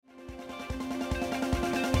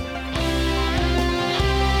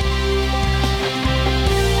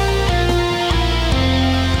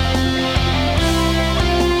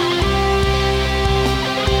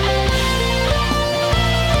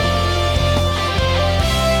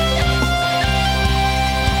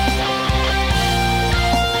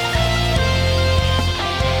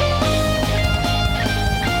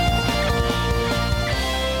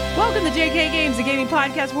a gaming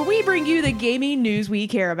podcast where we bring you the gaming news we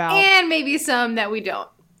care about. And maybe some that we don't.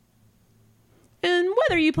 And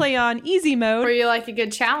whether you play on easy mode Or you like a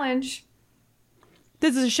good challenge.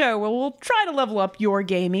 This is a show where we'll try to level up your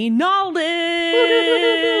gaming knowledge.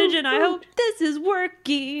 And I hope this is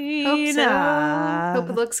working. Hope so. Hope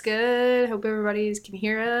it looks good. Hope everybody can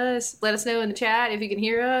hear us. Let us know in the chat if you can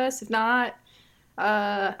hear us. If not,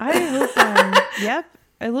 I hope, yep.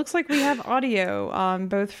 It looks like we have audio,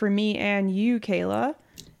 both for me and you, Kayla.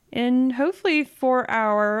 And hopefully for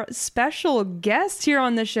our special guest here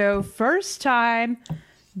on the show, first time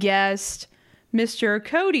guest, Mr.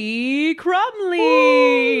 Cody Crumley.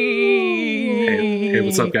 Hey,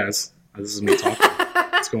 what's up, guys? This is me talking.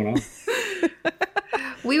 What's going on?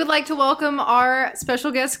 we would like to welcome our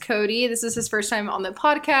special guest, Cody. This is his first time on the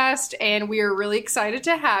podcast, and we are really excited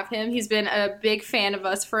to have him. He's been a big fan of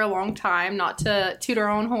us for a long time, not to toot our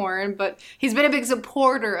own horn, but he's been a big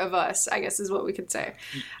supporter of us, I guess is what we could say.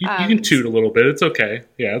 You can toot a little bit. It's okay.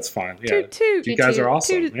 Yeah, it's fine. Yeah, toot. You guys Toot, are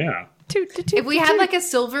awesome. toot. Yeah. If we had like a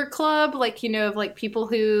silver club, like, you know, of like people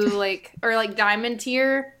who like, or like diamond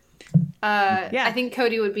tier, I think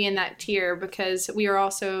Cody would be in that tier because we are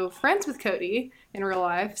also friends with Cody in real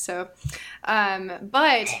life. So,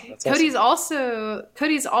 but Cody's awesome.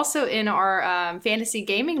 also in our fantasy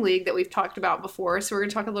gaming league that we've talked about before. So we're going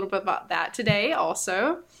to talk a little bit about that today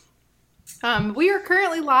also. We are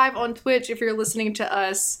currently live on Twitch if you're listening to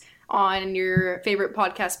us on your favorite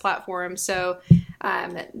podcast platform. So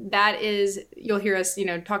that is, you'll hear us, you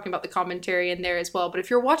know, talking about the commentary in there as well. But if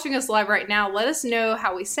you're watching us live right now, let us know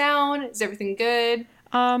how we sound. Is everything good?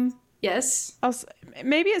 Yes.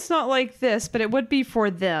 Maybe it's not like this, but it would be for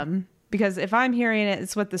them. Because if I'm hearing it,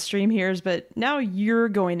 it's what the stream hears. But now you're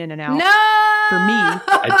going in and out. No! For me.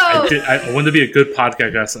 I wanted to be a good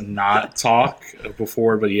podcast guest and not talk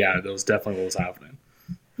before, but yeah, that was definitely what was happening.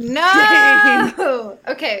 No!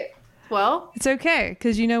 Okay. Well. It's okay,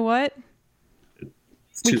 because you know what?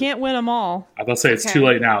 We can't win them all. I was about to say, it's too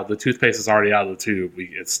late now. The toothpaste is already out of the tube.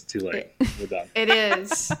 It's too late. We're done. It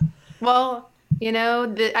is. Well, you know,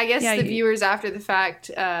 I guess the viewers after the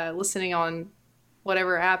fact listening on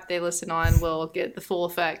whatever app they listen on will get the full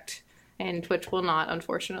effect, and Twitch will not,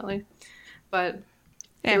 unfortunately. But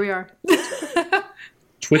here we are.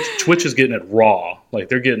 Twitch is getting it raw. Like,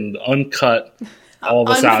 they're getting uncut, all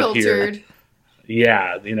this out here.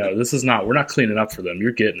 Yeah, you know, we're not cleaning up for them.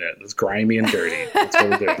 You're getting it. It's grimy and dirty. That's what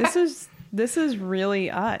we're doing. This is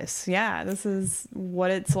really us. Yeah, this is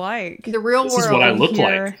what it's like. The real world. This is what I look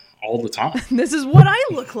like all the time. This is what I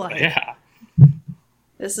look like. Yeah.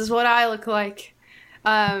 This is what I look like.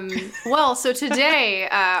 Well, so today,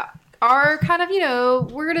 our kind of, you know,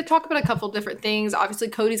 we're going to talk about a couple different things. Obviously,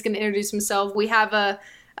 Cody's going to introduce himself. We have a,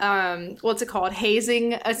 what's it called?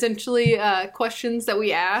 Hazing, essentially, questions that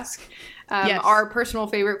we ask. Yes. Our personal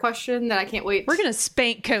favorite question that I can't wait. We're going to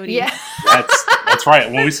spank Cody. Yeah. That's right.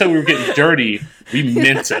 When we said we were getting dirty, we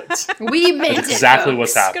meant it. We meant That's exactly it,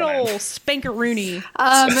 what's Good happening. old spankaroonie.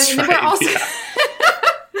 That's and then right. we're also... Yeah.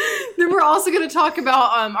 Then we're also going to talk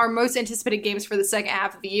about our most anticipated games for the second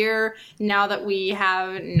half of the year, now that we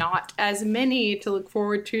have not as many to look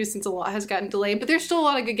forward to since a lot has gotten delayed. But there's still a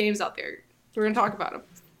lot of good games out there. We're going to talk about them.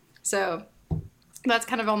 So that's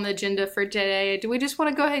kind of on the agenda for today. Do we just want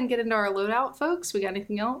to go ahead and get into our loadout, folks? We got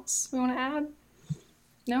anything else we want to add?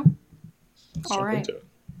 No? All right.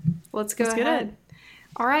 Let's go ahead.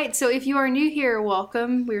 All right. So if you are new here,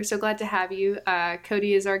 welcome. We are so glad to have you.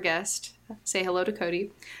 Cody is our guest. Say hello to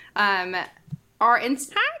Cody. Hi, Cody.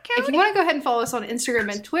 If you want to go ahead and follow us on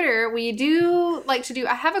Instagram and Twitter, we do like to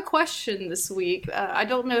I have a question this week. I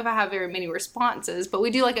don't know if I have very many responses, but we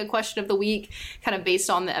do like a question of the week kind of based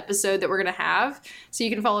on the episode that we're going to have. So you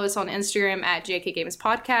can follow us on Instagram at JK Games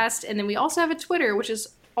Podcast. And then we also have a Twitter, which is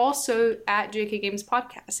also at JK Games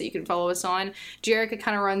Podcast, that you can follow us on. Jerica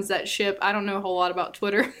kind of runs that ship. I don't know a whole lot about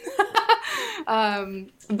Twitter.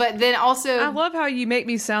 But then also... I love how you make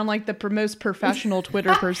me sound like the most professional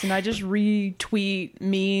Twitter person. I just retweet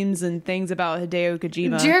memes and things about Hideo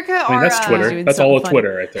Kojima. Jerica I mean, that's Twitter. That's all of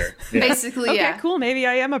Twitter right there. Yeah. Basically, Okay, cool. Maybe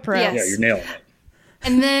I am a pro. Yes. Yeah, you're nailing it.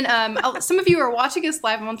 And then some of you are watching us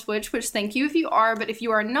live on Twitch, which thank you if you are. But if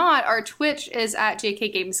you are not, our Twitch is at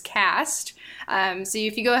JK Games Cast. So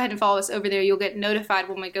if you go ahead and follow us over there, you'll get notified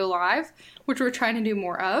when we go live, which we're trying to do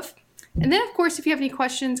more of. And then, of course, if you have any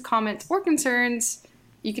questions, comments, or concerns,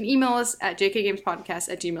 you can email us at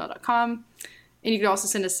jkgamespodcast@gmail.com. And you can also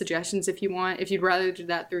send us suggestions if you want. If you'd rather do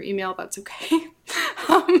that through email, that's okay.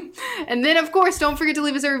 And then, of course, don't forget to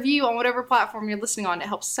leave us a review on whatever platform you're listening on. It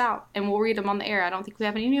helps us out. And we'll read them on the air. I don't think we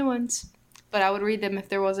have any new ones, but I would read them if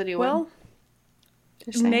there was a new one. Well,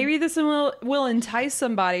 Maybe this will entice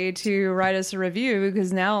somebody to write us a review,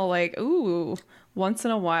 because now, like, ooh, once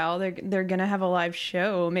in a while they're gonna have a live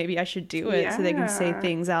show. Maybe I should do it so they can say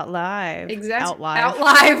things out live. Exactly. Out live. Out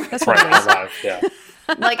live. That's Right, what it is. out live, yeah.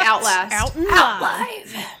 Like Outlast. Out and Out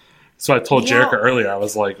live. live. So I told Jerica earlier, I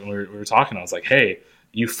was like, when we were talking, I was like, hey,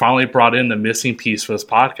 you finally brought in the missing piece for this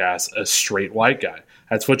podcast, a straight white guy.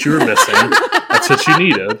 That's what you were missing. That's what you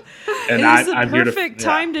needed. And It is the I'm here to perfect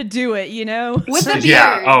time to do it, you know? With the beard.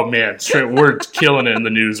 Yeah. Oh man, we're killing it in the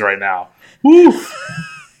news right now. Woo!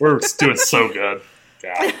 We're doing so good.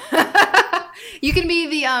 Yeah. You can be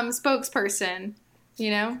the spokesperson, you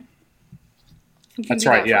know? You can That's do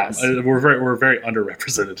right. that Yeah. for us. We're a very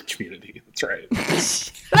underrepresented community. That's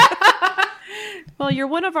right. Well, you're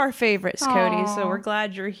one of our favorites, Cody, so Aw. we're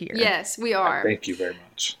glad you're here. Yes, we are. Thank you very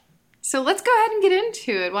much. So let's go ahead and get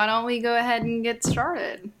into it. Why don't we go ahead and get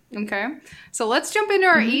started? Okay. So let's jump into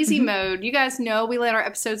our easy mode. You guys know we let our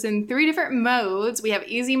episodes in 3 different modes. We have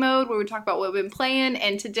easy mode where we talk about what we've been playing,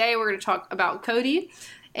 and today we're going to talk about Cody.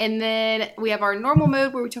 And then we have our normal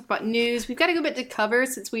mode where we talk about news. We've got a good bit to cover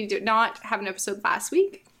since we did not have an episode last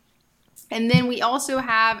week. And then we also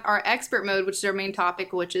have our expert mode, which is our main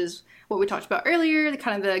topic, which is what we talked about earlier, the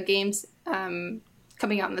kind of the games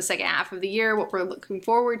coming out in the second half of the year, what we're looking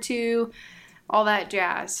forward to, all that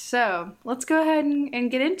jazz. So let's go ahead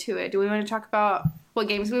and get into it. Do we want to talk about what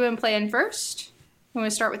games we've been playing first? We want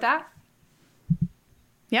to start with that?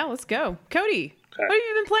 Yeah, let's go. Cody, Okay. what have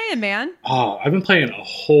you been playing, man? Oh, I've been playing a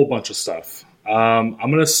whole bunch of stuff. I'm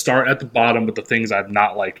going to start at the bottom with the things I've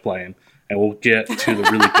not liked playing, and we'll get to the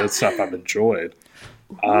really good stuff I've enjoyed.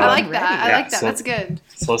 I like that. I yeah, like that. so- That's good.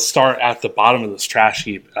 So let's start at the bottom of this trash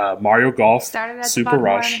heap. Mario Golf, Started at Super the bottom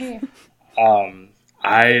Rush. right here.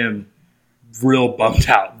 I am real bummed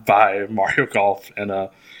out by Mario Golf in a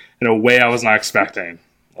way I was not expecting.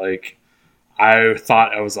 Like, I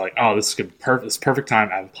thought, I was like, oh, this is good, perfect time.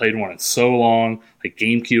 I haven't played one in so long. Like,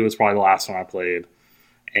 GameCube was probably the last one I played.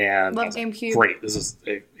 And Love I was like, GameCube. great. This is,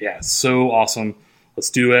 so awesome. Let's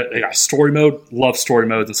do it. They got story mode. Love story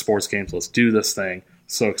modes in sports games. Let's do this thing.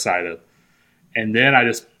 So excited. And then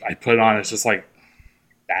I put it on. It's just like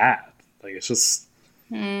bad. Like, it's just,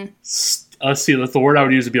 let's see, that's the word I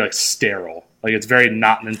would use would be like sterile. Like, it's very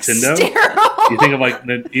not Nintendo. Sterile. You think of like,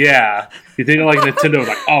 you think of like Nintendo,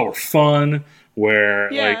 like, oh, we're fun. Where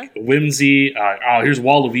like whimsy, oh, here's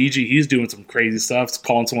Waluigi, he's doing some crazy stuff,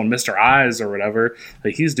 calling someone Mr. Eyes or whatever.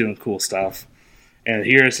 Like, he's doing cool stuff. And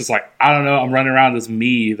here it's just like, I don't know, I'm running around as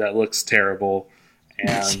me that looks terrible.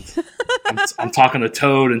 And I'm talking to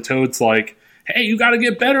Toad, and Toad's like, hey, you got to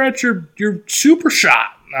get better at your super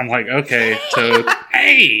shot. And I'm like, okay, Toad.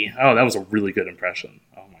 Hey! Oh, that was a really good impression.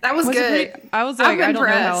 Oh my That was Was it good. pretty- I was like, I'm I don't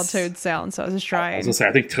know how impressed. Toad sounds, so I was just I trying. was gonna say,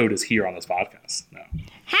 I think Toad is here on this podcast. No,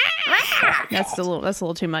 That's a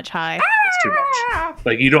little too much high. it's too much.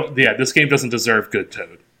 Like, you don't. Yeah, this game doesn't deserve good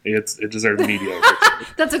Toad. It deserves mediocre Toad.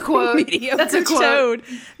 That's a quote. Mediocre That's a quote. Toad.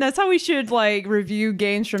 That's how we should like review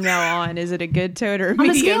games from now on. Is it a good Toad or a On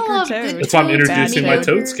a scale mediocre of Toad? good That's why I'm Toad's introducing my bad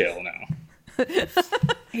Toad Toad. scale now.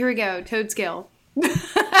 Here we go. Toad scale.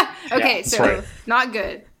 Okay, that's so right. not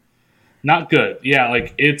good. Not good. Yeah,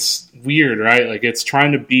 like, it's weird, right? Like, it's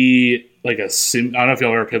trying to be like a sim. I don't know if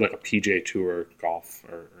y'all ever played like a PJ Tour golf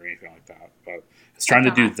or anything like that, but it's trying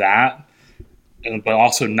to do that, but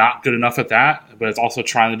also not good enough at that. But it's also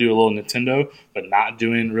trying to do a little Nintendo, but not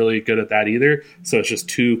doing really good at that either. So it's just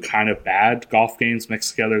two kind of bad golf games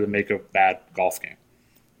mixed together to make a bad golf game.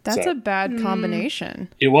 That's So- a bad combination.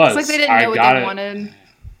 It was. It's like they didn't know what they wanted.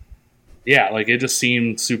 Yeah, like, it just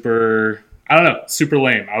seemed super, I don't know, super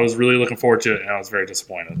lame. I was really looking forward to it, and I was very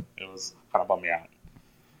disappointed. It was kind of bummed me out.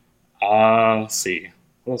 Let's see.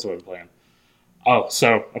 What else have I been playing? Oh,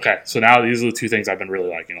 so now these are the two things I've been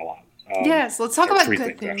really liking a lot. Yes, let's talk or about three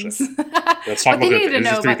good things, things. Let's talk But they about need good to things. These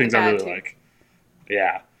know are three about the things I bad really too. like.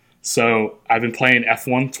 Yeah. So I've been playing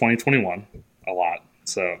F1 2021 a lot.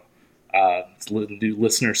 So new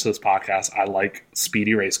listeners to this podcast, I like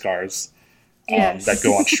speedy race cars Yes. that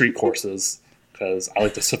go on street courses, because I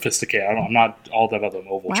like the sophisticated. I'm not all that about the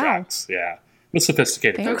oval Wow. tracks. Yeah, I'm a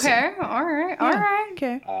sophisticated person. Okay, all right, all right.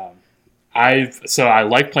 Okay. I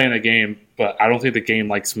like playing a game, but I don't think the game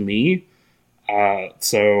likes me.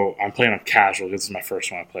 So I'm playing on casual. This is my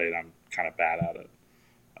first one I played. I'm kind of bad at it.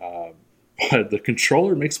 But the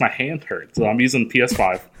controller makes my hand hurt. So I'm using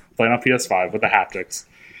PS5, playing on PS5 with the haptics.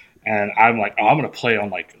 And I'm like, oh, I'm going to play on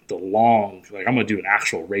like the long, like, I'm going to do an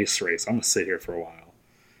actual race. I'm going to sit here for a while.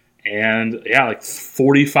 And yeah, like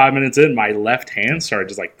 45 minutes in, my left hand started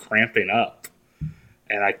just like cramping up.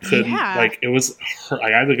 And I couldn't, like, it was,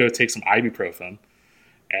 I had to go take some ibuprofen.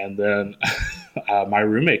 And then my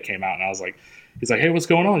roommate came out, and I was like, he's like, hey, what's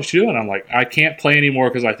going on? What you doing? I'm like, I can't play anymore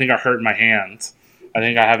because I think I hurt my hand. I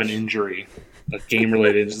think I have an injury. A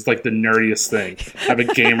game-related. It's like the nerdiest thing. I have a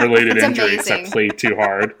game-related injury because I played too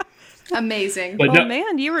hard. Amazing. But oh,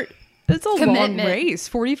 man, it's a long race.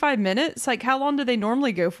 45 minutes? Like, how long do they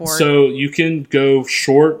normally go for? So you can go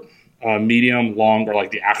short, medium, long, or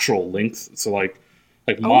like the actual length. So like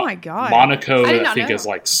oh my God. Monaco, I think, is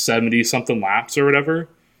like 70-something laps or whatever.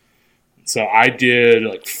 So I did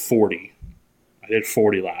like 40. I did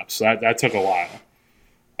 40 laps. So that took a while.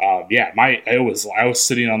 I was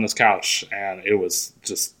sitting on this couch and it was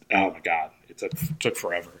just, oh my God, it took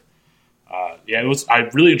forever. It was. I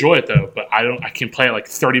really enjoy it though, but I can play it like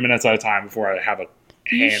 30 minutes at a time before I have a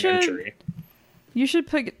hand injury. You should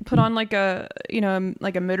put on like a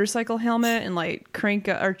motorcycle helmet and like crank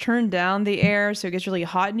or turn down the air so it gets really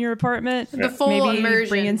hot in your apartment. The full Maybe immersion.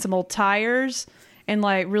 Bring in some old tires and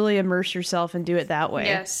like really immerse yourself and do it that way.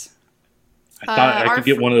 Yes. I thought I could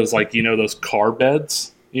get one of those those car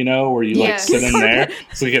beds. Where you like sit in there.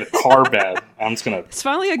 So you get a car bed. I'm just gonna. It's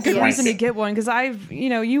finally a good reason to get one because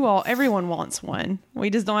everyone wants one. We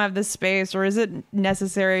just don't have the space, or is it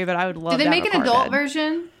necessary? But I would love. Do they make an adult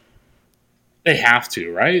version? They have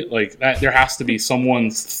to, right? Like that. There has to be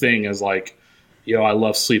someone's thing as like, I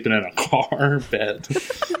love sleeping in a car bed.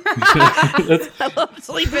 I love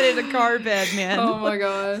sleeping in a car bed, man. Oh my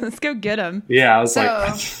God. Let's go get them. Yeah, I was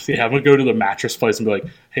I'm gonna go to the mattress place and be like,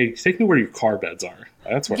 hey, take me where your car beds are.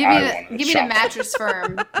 That's where I want to give me the mattress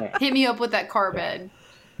firm. Hit me up with that car bed.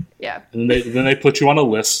 Yeah. And then they put you on a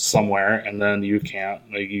list somewhere, and then you can't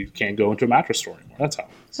go into a mattress store anymore. That's how.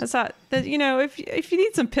 That's how. If you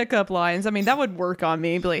need some pickup lines, I mean, that would work on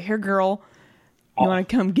me. Be like, here, girl, you want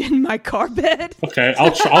to come get in my car bed? Okay,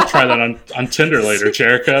 I'll try that on Tinder later,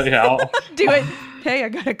 Jerica. Yeah, I'll do it. Hey, I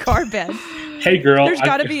got a car bed. Hey, girl. There's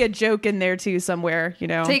got to be a joke in there too somewhere.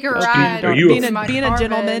 Take a ride. Being a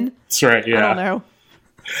gentleman. Bed. That's right. Yeah. I don't know.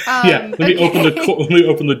 Let me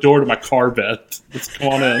open the door to my car bed. Let's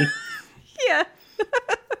come on in. Yeah.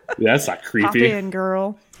 That's not creepy. Hop in,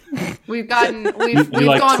 girl. We've gone like way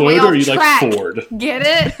Toyota off or you track. like Ford? Get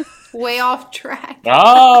it? Way off track.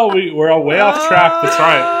 Oh, we're all way off track. That's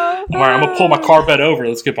right. All right, I'm gonna pull my car bed over.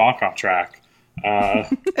 Let's get back on track.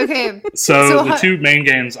 Okay. So the two main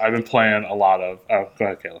games I've been playing a lot of. Oh, go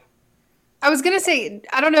ahead, Kayla. I was gonna say,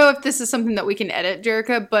 I don't know if this is something that we can edit,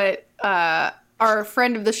 Jerica, but our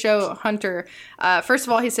friend of the show, Hunter, first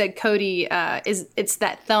of all, he said, Cody, it's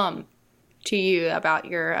that thumb to you about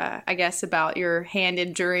your, about your hand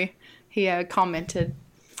injury. He commented.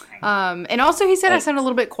 And also he said I sound a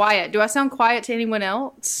little bit quiet. Do I sound quiet to anyone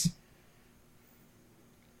else?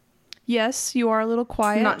 Yes, you are a little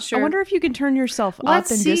quiet. I'm not sure. I wonder if you can turn yourself up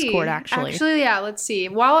in Discord, actually. Yeah, let's see.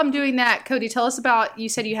 While I'm doing that, Cody, tell us about, you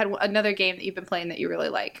said you had another game that you've been playing that you really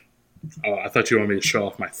like. Oh, I thought you wanted me to show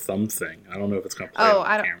off my thumb thing. I don't know if it's going to play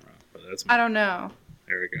on the camera. But that's I don't know.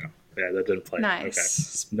 There we go. Yeah, that didn't play.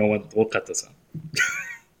 Nice. Okay. No one. We'll cut this out.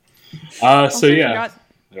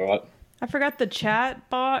 What? I forgot the chat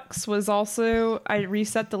box was also, I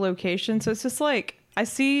reset the location. So it's just like, I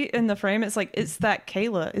see in the frame, it's like, it's that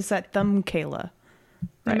Kayla. It's that thumb Kayla.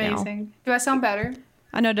 Amazing. Now. Do I sound better?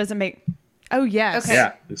 I know it doesn't make... Oh, yes. Okay.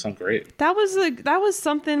 Yeah, you sound great. That was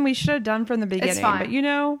something we should have done from the beginning. It's fine.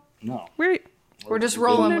 But, no. We're just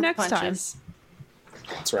rolling with next punches.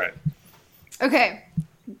 Time. That's right. Okay.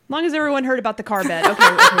 As long as everyone heard about the car bed.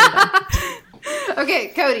 Okay. Okay,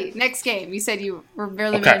 Cody, next game. You said you were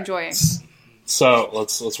really enjoying. So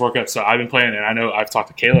let's work up. So I've been playing, and I know I've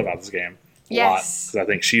talked to Kayla about this game a lot because I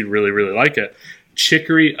think she'd really, really like it.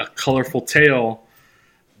 Chicory: A Colorful Tale.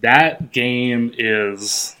 That game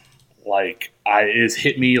is is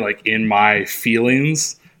hit me like in my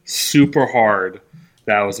feelings super hard.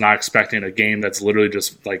 That I was not expecting. A game that's literally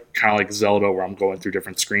just like kind of like Zelda, where I'm going through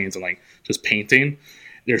different screens and like just painting.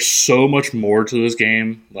 There's so much more to this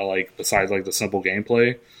game, like besides like the simple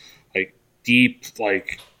gameplay, like deep,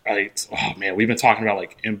 oh man, we've been talking about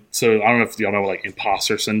so I don't know if y'all know what like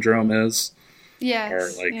imposter syndrome is.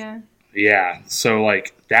 Yes. Or yeah. So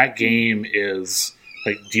like that game is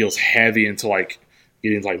like deals heavy into like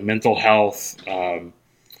getting like mental health,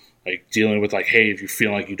 like dealing with like, hey, if you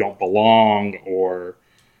feel like you don't belong, or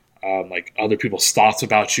like other people's thoughts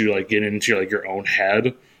about you, like getting into like your own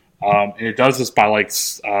head. And it does this by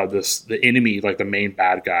the enemy, like the main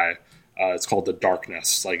bad guy. It's called the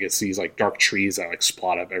Darkness. Like it's these like dark trees that like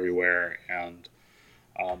spot up everywhere, and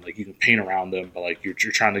like you can paint around them, but like you're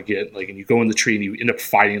trying to get and you go in the tree and you end up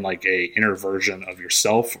fighting like a inner version of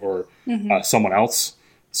yourself or someone else.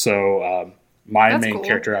 So my main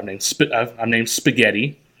character, I'm named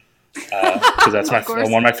Spaghetti because that's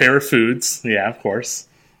one of my favorite foods. Yeah, of course.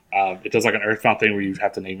 It does like an Earthbound thing where you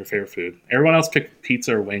have to name your favorite food. Everyone else picked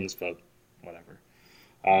pizza or wings, but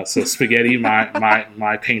whatever. So Spaghetti,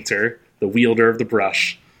 my painter, the wielder of the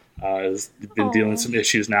brush, has been dealing with some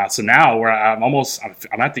issues now. So now where I'm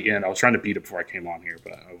at the end. I was trying to beat it before I came on here,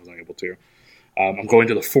 but I wasn't able to. I'm going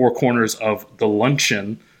to the four corners of the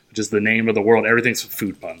luncheon, which is the name of the world. Everything's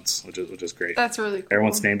food puns, which is great. That's really cool.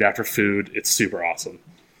 Everyone's named after food. It's super awesome.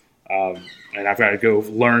 And I've got to go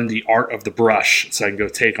learn the art of the brush so I can go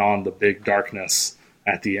take on the big darkness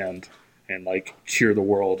at the end and like cure the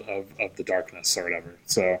world of the darkness or whatever.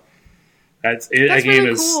 So that game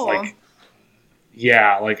really is cool. like,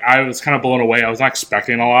 yeah, like I was kind of blown away. I was not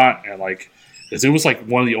expecting a lot, and like it was like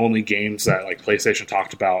one of the only games that like PlayStation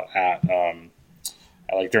talked about at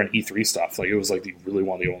like during E3 stuff. Like it was like really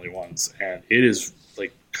one of the only ones, and it is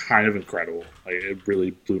like kind of incredible. Like it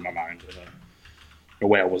really blew my mind in a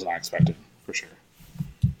way I was not expecting, for sure.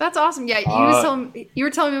 That's awesome. Yeah, you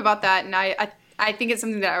were telling me about that, and I think it's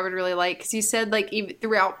something that I would really like, because you said like even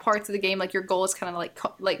throughout parts of the game, like your goal is kind of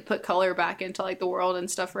like put color back into like the world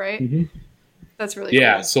and stuff, right? Mm-hmm. That's really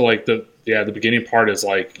cool. So like the beginning part is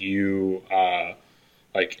like you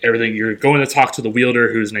like everything. You're going to talk to the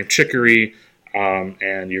wielder who's named Chicory,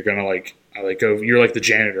 and you're gonna like go. You're like the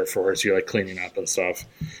janitor for her, so you're like cleaning up and stuff.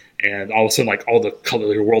 And all of a sudden, like all the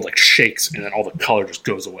color, your world like shakes, and then all the color just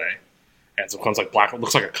goes away, and so it becomes like black. It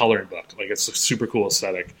looks like a coloring book. Like it's a super cool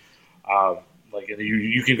aesthetic. Like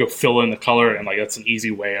you can go fill in the color, and like that's an easy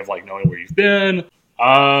way of like knowing where you've been.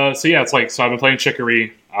 So yeah, it's like I've been playing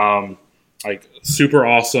Chicory. Like super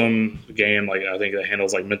awesome game. Like I think it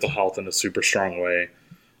handles like mental health in a super strong way.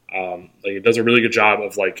 Like it does a really good job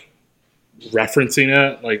of like referencing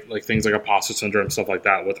it, like things like imposter syndrome, stuff like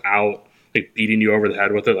that, without like beating you over the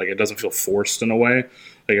head with it. Like it doesn't feel forced in a way.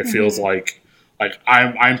 Like it feels like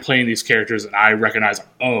I'm playing these characters and I recognize,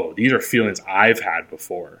 oh, these are feelings I've had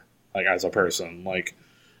before, like as a person. Like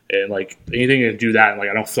and like anything to do that, and like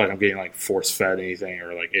I don't feel like I'm getting like force fed anything,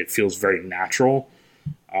 or like it feels very natural.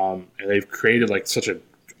 And they've created like such an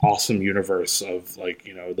awesome universe of like,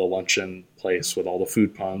 you know, the luncheon place with all the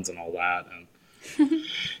food puns and all that. And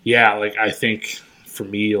yeah, like I think for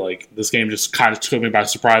me, like this game just kind of took me by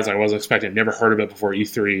surprise. I wasn't expecting, never heard of it before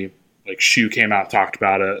E3. Like Shu came out and talked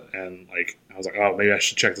about it, and like I was like, oh, maybe I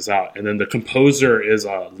should check this out. And then the composer is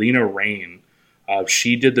Lena Raine.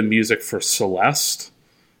 She did the music for Celeste.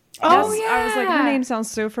 Oh yeah, I was like, her name sounds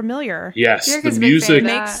so familiar. Yes, Jerica's the a big music fan of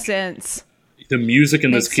that. Makes sense. The music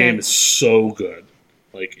in this Makes game sense. is so good.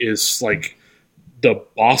 Like, is like the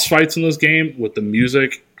boss fights in this game with the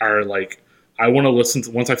music are like, I want to listen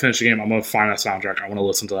to, once I finish the game, I'm going to find that soundtrack. I want to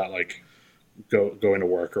listen to that, like, going to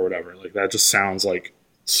work or whatever. Like, that just sounds like,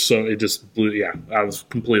 so it just blew, yeah, I was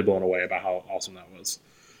completely blown away about how awesome that was.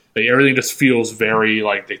 Like, everything just feels very,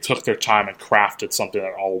 like, they took their time and crafted something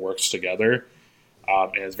that all works together.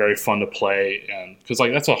 And it's very fun to play, and because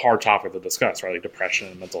like that's a hard topic to discuss, right? Like depression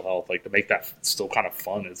and mental health, like to make that still kind of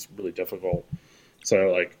fun is really difficult. So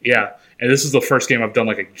like, yeah, and this is the first game I've done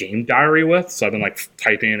like a game diary with. So I've been like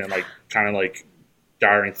typing and like kind of like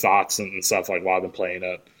diarying thoughts and stuff like while I've been playing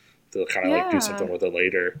it to kind of like do something with it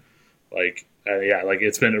later. Like yeah, like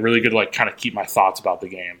it's been really good to like kind of keep my thoughts about the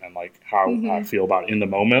game and like how I feel about it in the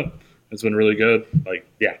moment. It's been really good. Like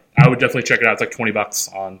yeah, I would definitely check it out. It's like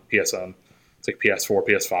 $20 on PSN. It's like PS4,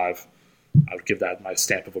 PS5. I would give that my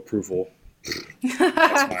stamp of approval.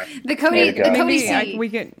 The Cody Maybe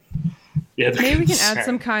we can add add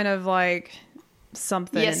some kind of like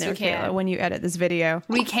something Yes, in there we can. Kayla, when you edit this video.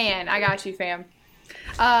 We can. I got you, fam.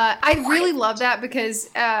 I really love that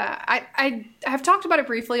because I have talked about it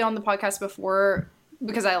briefly on the podcast before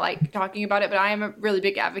because I like talking about it, but I am a really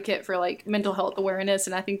big advocate for like mental health awareness,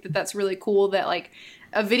 and I think that that's really cool that like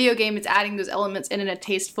a video game is adding those elements in a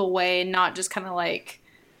tasteful way and not just kind of like,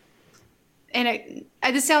 and it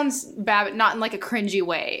just sounds bad, but not in like a cringy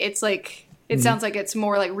way. It's like, it sounds like it's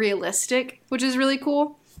more like realistic, which is really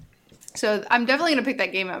cool. So I'm definitely going to pick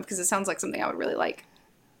that game up because it sounds like something I would really like.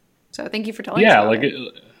 So thank you for telling us about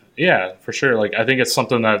it. Yeah, for sure. Like I think it's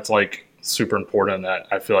something that's like super important that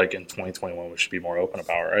I feel like in 2021 we should be more open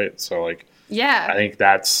about, right? So like, yeah, I think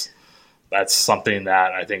that's something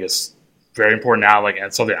that I think is very important now. Like,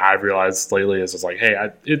 and something I've realized lately is like,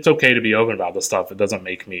 hey, it's okay to be open about this stuff. It doesn't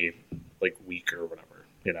make me like weak or whatever,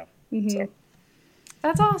 you know. So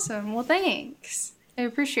that's awesome. Well, thanks. I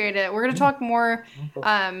appreciate it. We're going to talk more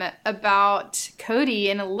about Cody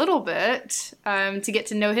in a little bit to get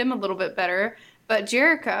to know him a little bit better. But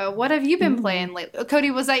Jerica, what have you been playing lately? Cody,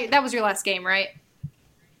 that was your last game, right?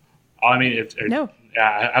 I mean, No.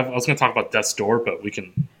 Yeah, I was going to talk about Death's Door, but we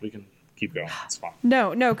can keep going. It's fine.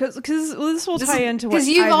 No, because this will tie into what because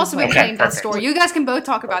you've I've also been played. playing Death's Door. You guys can both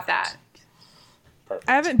talk about that. Perfect.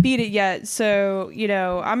 I haven't beat it yet, so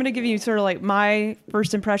I'm gonna give you sort of like my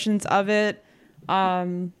first impressions of it.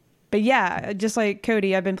 But yeah, just like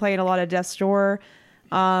Cody, I've been playing a lot of Death's Door.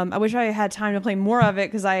 I wish I had time to play more of it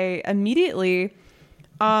because I immediately,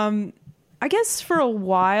 I guess for a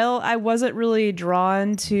while, I wasn't really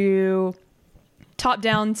drawn to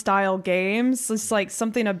top-down style games. It's like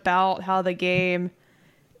something about how the game,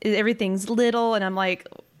 everything's little, and I'm like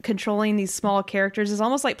controlling these small characters. It's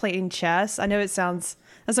almost like playing chess. I know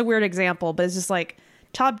that's a weird example, but it's just like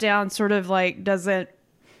top-down sort of like doesn't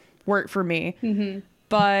work for me. Mm-hmm.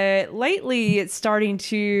 But lately, I'm starting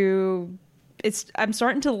to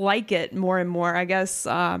like it more and more. I guess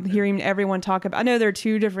hearing everyone talk about. I know there are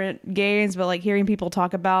two different games, but like hearing people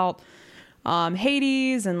talk about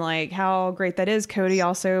Hades and like how great that is. Cody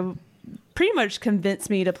also pretty much convinced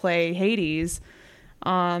me to play Hades,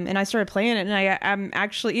 and I started playing it. And I'm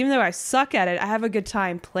actually, even though I suck at it, I have a good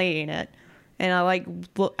time playing it, and I like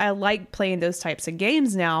playing those types of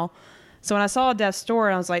games now. So when I saw Death's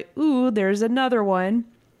Door, I was like, ooh, there's another one.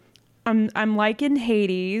 I'm liking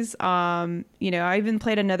Hades. I even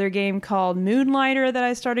played another game called Moonlighter that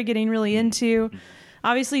I started getting really into.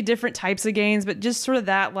 Obviously different types of games, but just sort of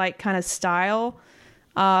that like kind of style.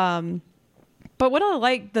 But what I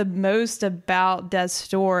like the most about Death's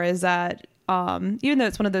Door is that even though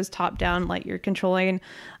it's one of those top down, like you're controlling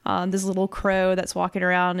this little crow that's walking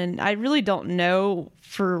around, and I really don't know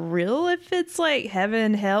for real if it's like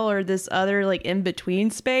heaven, hell, or this other like in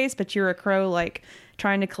between space, but you're a crow like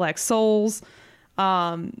trying to collect souls.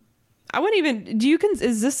 I wouldn't even,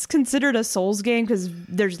 is this considered a Souls game? Because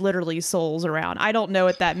there's literally souls around. I don't know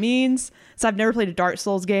what that means. So I've never played a Dark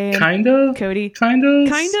Souls game. Kind of. Cody? Kind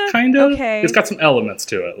of. Okay. It's got some elements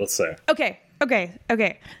to it, let's say. Okay.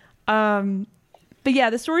 But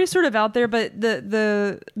yeah, the story is sort of out there, but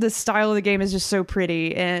the style of the game is just so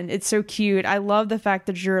pretty and it's so cute. I love the fact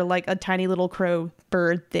that you're like a tiny little crow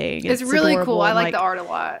bird thing. It's really adorable. cool. I and, like the art a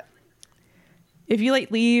lot. If you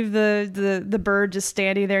like leave the bird just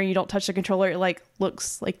standing there and you don't touch the controller, it like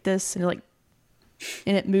looks like this and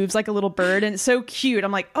it moves like a little bird and it's so cute.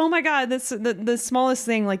 I'm like, oh my god, this the smallest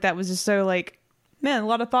thing like that was just so like, man, a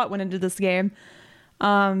lot of thought went into this game.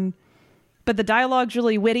 But the dialogue's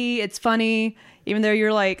really witty. It's funny, even though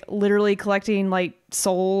you're like literally collecting like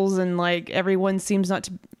souls and like everyone seems not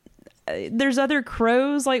to. There's other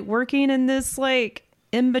crows like working in this like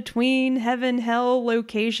in between heaven hell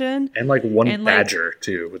location, and like one badger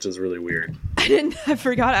too, which is really weird. I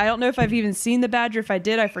forgot. I don't know if I've even seen the badger. If I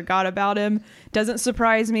did, I forgot about him. Doesn't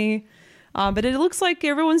surprise me. But it looks like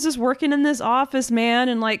everyone's just working in this office, man,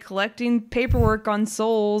 and like collecting paperwork on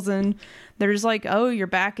souls, and they're just like, oh, you're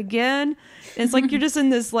back again. And it's like you're just in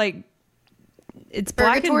this like, it's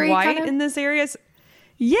black and white kind of? In this area.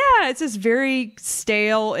 Yeah, it's just very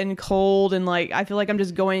stale and cold, and like I feel like I'm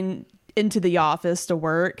just going into the office to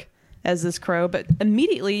work as this crow. But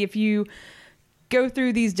immediately, if you go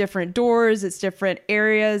through these different doors, it's different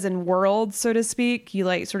areas and worlds, so to speak. You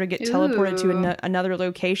like sort of get teleported to another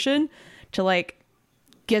location to like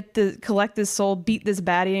collect this soul, beat this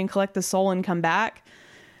baddie, and collect the soul and come back.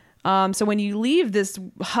 So when you leave this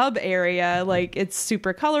hub area, like it's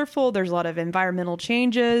super colorful. There's a lot of environmental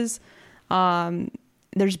changes.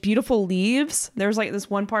 There's beautiful leaves. There's like this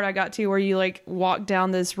one part I got to where you like walk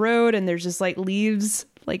down this road and there's just like leaves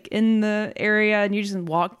like in the area and you just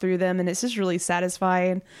walk through them and it's just really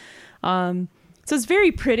satisfying. So it's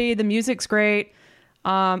very pretty. The music's great.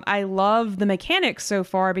 I love the mechanics so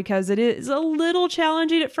far because it is a little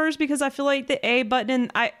challenging at first because I feel like the A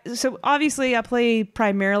button, so obviously I play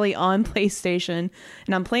primarily on PlayStation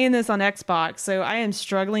and I'm playing this on Xbox. So I am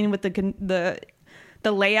struggling with the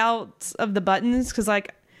layouts of the buttons because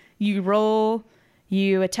like you roll,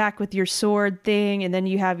 you attack with your sword thing, and then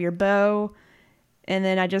you have your bow, and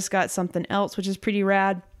then I just got something else which is pretty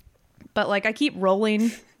rad. But like I keep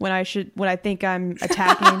rolling when I think I'm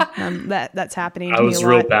attacking. That's happening. I was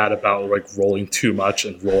real bad about like rolling too much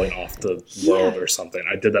and rolling off the world or something.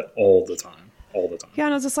 I did that all the time. Yeah,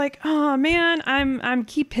 and I was just like, oh man, I'm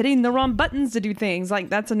keep hitting the wrong buttons to do things. Like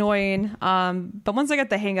that's annoying. But once I got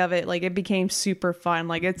the hang of it, like it became super fun.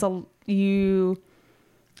 Like once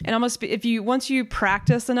you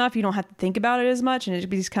practice enough, you don't have to think about it as much, and it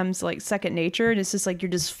becomes like second nature. And it's just like you're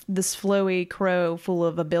just this flowy crow full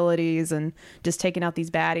of abilities and just taking out these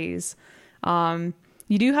baddies. You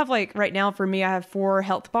do have like right now for me, I have 4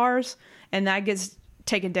 health bars, and that gets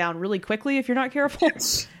taken down really quickly if you're not careful.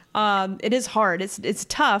 Yes. It is hard. It's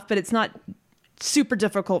tough, but it's not super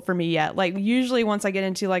difficult for me yet. Like usually once I get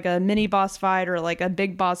into like a mini boss fight or like a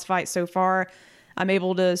big boss fight so far, I'm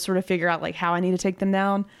able to sort of figure out like how I need to take them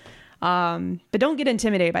down. But don't get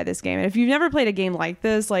intimidated by this game. And if you've never played a game like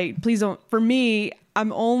this, like please don't. For me,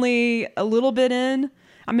 I'm only a little bit in.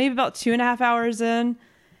 I'm maybe about 2.5 hours in.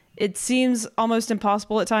 It seems almost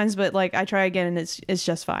impossible at times, but like I try again and it's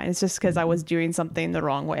just fine. It's just because I was doing something the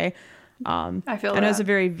wrong way. I feel I know it's a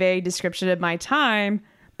very vague description of my time,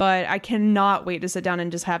 but I cannot wait to sit down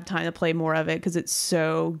and just have time to play more of it because it's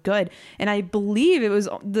so good. And I believe it was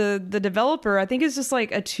the developer. I think it's just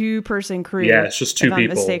like a 2-person crew. Yeah, it's just 2 people. I'm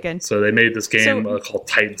mistaken. So they made this game called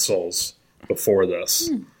Titan Souls before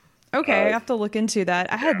this. Okay, I have to look into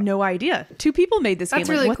that. I had no idea. 2 people made this game. That's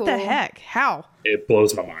Like, really what cool. the heck? How? It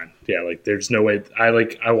blows my mind. Yeah, like there's no way.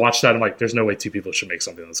 I watched that. I'm like, there's no way 2 people should make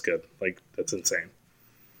something that's good. Like that's insane.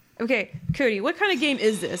 Okay, Cody, what kind of game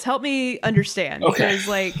is this? Help me understand. Okay. Because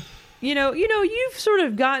like, you've sort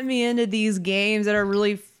of gotten me into these games that are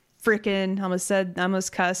really freaking, I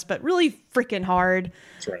almost cussed, but really freaking hard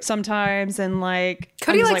right. sometimes. And like,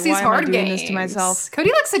 Cody I'm just likes like, these why am I hard doing games. this to myself?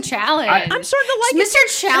 Cody likes a challenge. I'm starting to like it.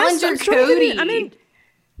 Mr. Challenger I'm starting to get Cody.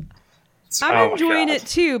 I'm Oh my enjoying God. it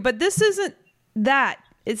too, but this isn't that.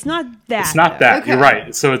 It's not that. It's not though. that. Okay. You're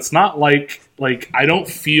right. So it's not like I don't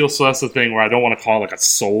feel. So that's the thing where I don't want to call it like a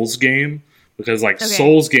Souls game because like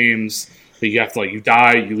Souls games, that you have to like you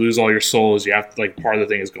die, you lose all your souls. You have to like part of the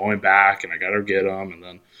thing is going back, and I gotta get them, and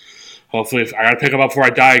then hopefully if I gotta pick them up before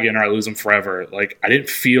I die again, or I lose them forever. Like I didn't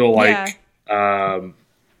feel like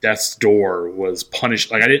Death's Door was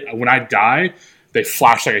punished. Like I didn't when I die, they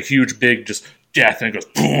flash like a huge big just death, and it goes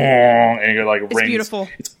boom, and it like rings. Beautiful.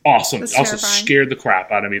 It's awesome. That's It also terrifying. scared the crap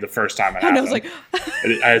out of me the first time it happened. I was like,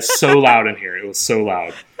 It's so loud in here. It was so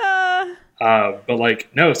loud. But like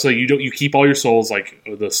no, so you keep all your souls, like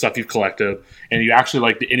the stuff you've collected, and you actually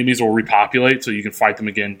like the enemies will repopulate, so you can fight them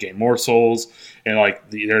again, gain more souls, and like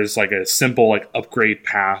there's like a simple like upgrade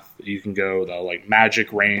path that you can go, the like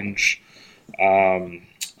magic range, like a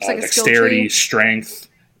skill dexterity, tree? strength.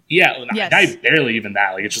 Yeah, Yes. not barely even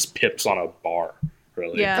that. Like it's just pips on a bar,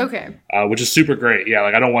 really. yeah. Okay. Which is super great. Yeah,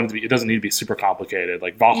 like I don't want it to be. It doesn't need to be super complicated.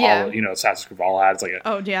 Like Valhalla, Yeah. Assassin's Creed Valhalla. It's like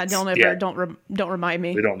Oh yeah, don't remind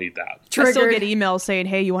me. we don't need that. I still Triggered. get emails saying,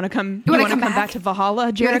 "Hey, you want to come? wanna wanna come come back back? to Valhalla,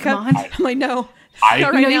 wanna Jerica?" come on? I'm like, no. I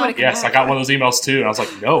Not right you now. wanna come Yes, I got one of those emails too, and I was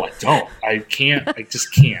like, "No, I don't. I can't. I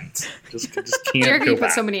just can't. Just can't Jerica, go you put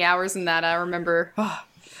back." so many hours in that. I remember.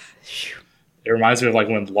 It reminds me of like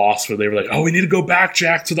when Lost, where they were like, "Oh, we need to go back,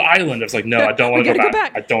 Jack, to the island." It's like, no, I don't want to We go gotta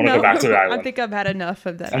back. I don't want to go back to the island. I think I've had enough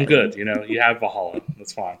of that. I'm island. good. You have Valhalla.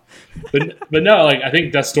 That's fine. But no, like I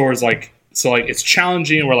think Death's Door is like so like it's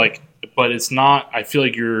challenging. We're like, but it's not. I feel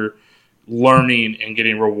like you're learning and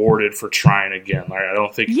getting rewarded for trying again. Like I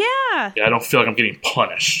don't think. Yeah. I don't feel like I'm getting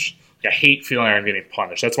punished. Like, I hate feeling like I'm getting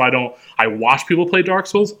punished. That's why I watch people play Dark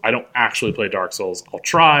Souls. I don't actually play Dark Souls. I'll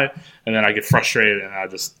try, and then I get frustrated,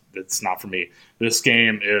 and it's not for me. This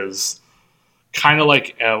game is kind of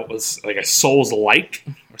like was like a Souls-like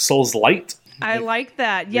or Souls-light. I like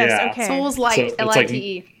that. Yes. Yeah. Okay. Souls So Light, it's like-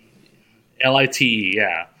 Lite. Lite,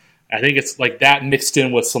 yeah. I think it's like that mixed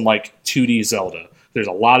in with some like 2D Zelda. There's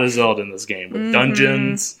a lot of Zelda in this game with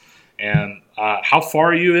dungeons. And how far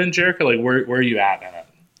are you in, Jerica? Like where are you at in it?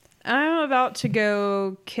 I'm about to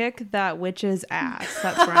go kick that witch's ass.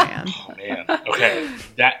 That's where I am. Oh man. Okay.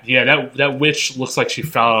 That witch looks like she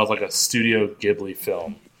fell out of like a Studio Ghibli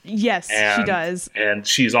film. Yes, she And- does. And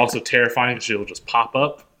she's also terrifying because she'll just pop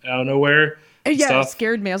up out of nowhere. and Yeah, it stuff.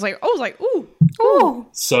 scared me. I was like, ooh. Ooh.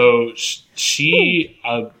 So she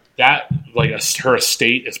that like her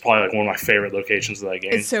estate is probably like one of my favorite locations of that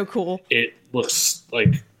game. It's so cool. It looks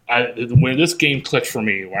like when this game clicked for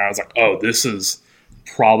me, where I was like, oh, this is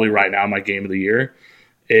probably right now my game of the year.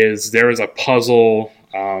 Is there is a puzzle,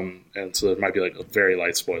 and so there might be like very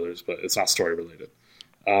light spoilers, but it's not story related.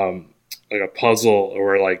 Like a puzzle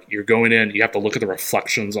where like you're going in, you have to look at the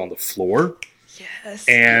reflections on the floor. Yes.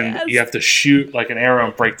 And yes. you have to shoot like an arrow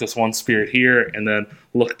and break this one spirit here, and then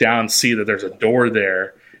look down and see that there's a door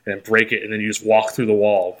there, and then break it, and then you just walk through the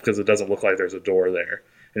wall because it doesn't look like there's a door there.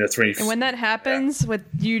 And that's when you. And when that happens, with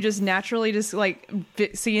you just naturally just like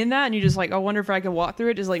seeing that, and you just like, I wonder if I could walk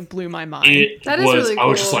through it, just like blew my mind. That is really I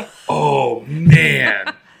was just cool. like, oh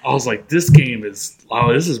man! I was like, this game is.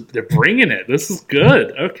 Oh, they're bringing it. This is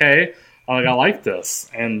good. Okay, I like this,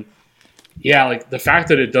 and yeah, like the fact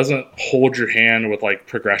that it doesn't hold your hand with like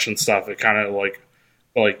progression stuff. It kind of like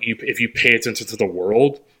if you pay attention to the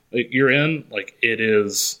world that you're in, like it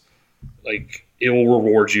is like it will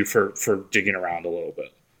reward you for digging around a little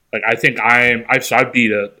bit. Like I think I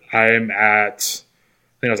beat it. I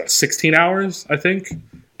was at 16 hours, I think,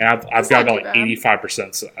 And I've That's got not about too like bad.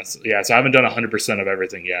 85%. So I haven't done 100% of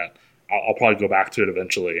everything yet. I'll probably go back to it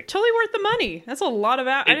eventually. Totally worth the money. That's a lot of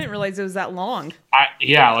I didn't realize it was that long.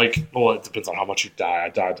 It depends on how much you die. I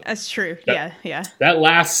died. That's true. That- Yeah. That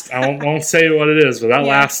last, I won't say what it is, but that Yeah.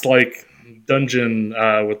 last like dungeon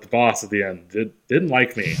with the boss at the end didn't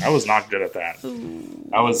like me. I was not good at that.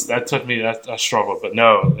 That took me. I struggled, but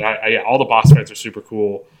no, all the boss fights are super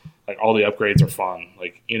cool. Like all the upgrades are fun.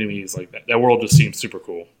 Like enemies, like that world just seems super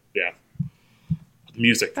cool. Yeah, the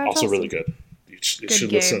music That's also awesome. really good. You should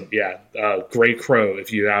game. listen. Yeah, Grey Crow.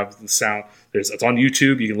 If you have the sound, it's on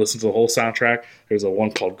YouTube. You can listen to the whole soundtrack. There's a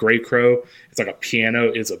one called Grey Crow. It's like a piano.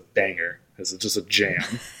 It's a banger. It's just a jam.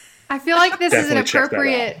 I feel like this is an Definitely check that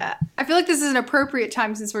appropriate. I feel like this is an appropriate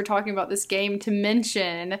time since we're talking about this game to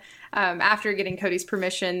mention, after getting Cody's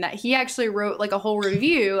permission, that he actually wrote like a whole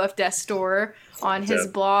review of Death's Door on his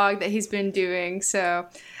Yeah. blog that he's been doing. So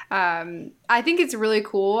I think it's really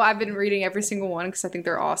cool. I've been reading every single one because I think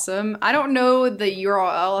they're awesome. I don't know the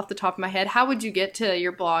URL off the top of my head. How would you get to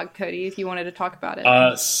your blog, Cody, if you wanted to talk about it?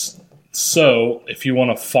 So if you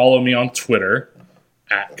want to follow me on Twitter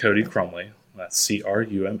at Cody Crumley, that's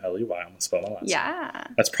CRUMLEY. I'm gonna spell my last name. Yeah.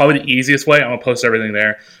 That's probably the easiest way. I'm gonna post everything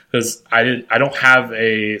there because I don't have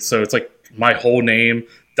so it's like my whole name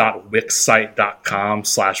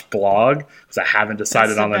 .wixsite.com/blog because I haven't decided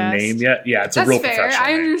That's the on the best. name yet. Yeah, it's That's a real fair. professional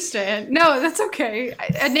I name. understand. No, that's okay.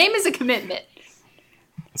 A name is a commitment.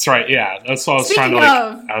 That's right. Yeah, that's what I was Speaking trying to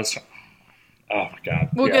of- I was. Oh my god.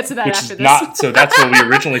 We'll Yeah. get to that Which after is this. Not, so that's what we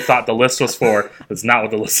originally thought the list was for. That's not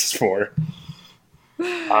what the list is for.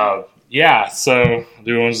 Yeah. So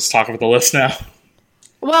do we want to just talk about the list now?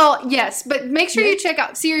 Well, yes, but make sure you check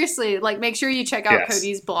out, seriously, like make sure you check out Yes.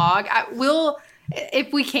 Cody's blog.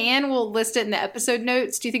 If we can, we'll list it in the episode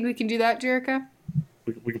notes. Do you think we can do that, Jerica?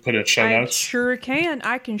 We can put it in show I notes. sure can.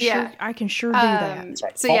 I can Yeah. sure do that. That's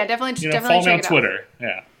right. So yeah, definitely follow check me on it out. Twitter.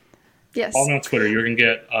 Yeah. Yes. Follow me on Twitter. You're going to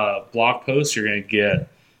get blog posts. You're going to get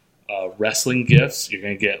wrestling gifts. You're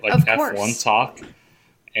going to get like Of F1 course. talk.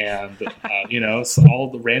 And, so all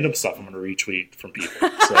the random stuff I'm going to retweet from people. So,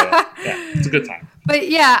 yeah, it's a good time. But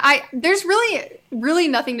yeah, there's really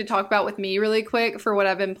nothing to talk about with me really quick for what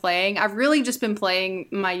I've been playing. I've really just been playing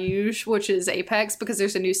my usual, which is Apex, because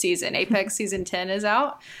there's a new season. Apex Season 10 is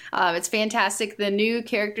out. It's fantastic. The new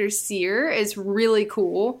character Seer is really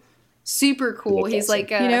cool. Super cool. Looks He's awesome.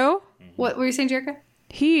 like, what were you saying, Jerica?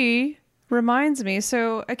 He reminds me.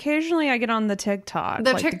 So occasionally I get on the TikTok,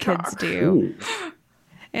 The like TikTok. the kids do.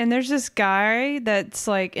 And there's this guy that's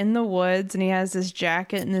like in the woods and he has this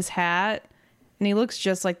jacket and this hat and he looks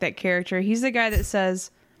just like that character. He's the guy that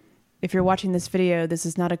says, if you're watching this video, this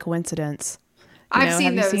is not a coincidence. You I've know, seen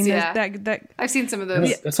have you those, seen yeah. that I've seen some of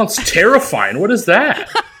those. That sounds terrifying. What is that?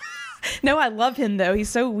 No, I love him though. He's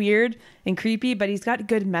so weird and creepy, but he's got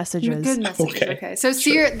good messages. Good messages. Okay. Okay. So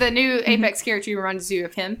Seer, the new Apex character reminds you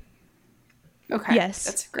of him? Okay. Yes.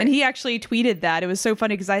 That's great. And he actually tweeted that. It was so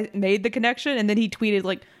funny because I made the connection and then he tweeted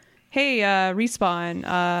like, hey, Respawn,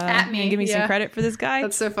 At me, give me some yeah. credit for this guy.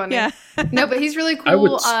 That's so funny. Yeah. No, but he's really cool. I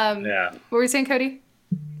would, What were you saying, Cody?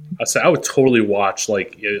 I would totally watch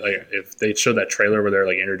like if they showed that trailer where they're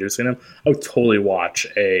like introducing him. I would totally watch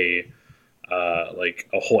a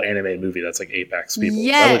whole animated movie that's like Apex people.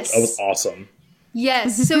 Yes. That was awesome.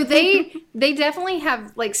 Yes. So they definitely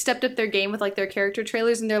have like stepped up their game with like their character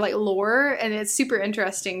trailers and their like lore, and it's super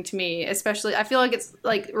interesting to me. Especially, I feel like it's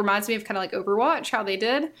like reminds me of kind of like Overwatch, how they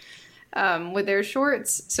did with their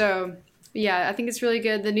shorts. So yeah, I think it's really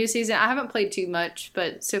good. The new season, I haven't played too much,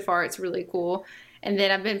 but so far it's really cool. And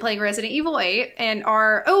then I've been playing Resident Evil 8 and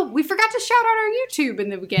we forgot to shout out our YouTube in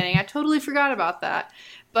the beginning. I totally forgot about that.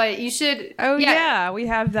 But you should. Oh, yeah. We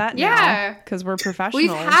have that now. Yeah. Because we're professionals. We've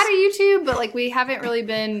had a YouTube, but like we haven't really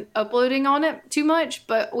been uploading on it too much.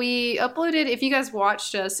 But we uploaded. If you guys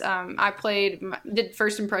watched us, I did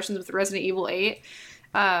first impressions with Resident Evil 8,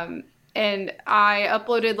 and I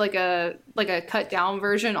uploaded like a cut down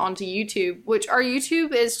version onto YouTube. Which our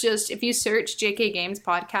YouTube is just if you search JK Games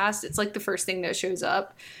Podcast, it's like the first thing that shows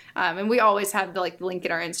up. And we always have the link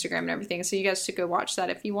in our Instagram and everything, so you guys should go watch that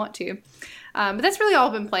if you want to. But that's really all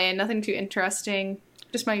I've been playing. Nothing too interesting.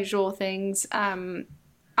 Just my usual things.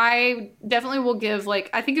 I definitely will give,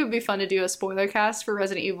 I think it would be fun to do a spoiler cast for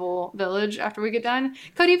Resident Evil Village after we get done.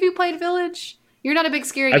 Cody, have you played Village? You're not a big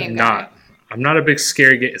scary game guy. I'm not a big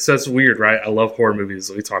scary game. So that's weird, right? I love horror movies.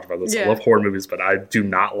 We talked about this. Yeah. I love horror movies, but I do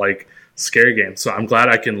not like scary games. So I'm glad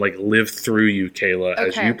I can live through you, Kayla,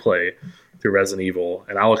 as Okay. you play through Resident Evil,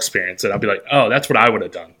 and I'll experience it. I'll be like, oh, that's what I would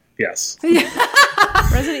have done. Yes.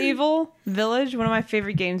 Resident Evil Village, one of my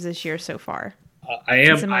favorite games this year so far.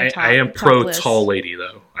 It's in my I am top pro list. tall lady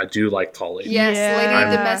though. I do like tall lady. Yes, Yeah. Lady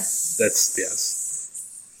of the I'm- Mess. That's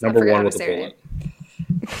yes. I Number forgot one how with to the say her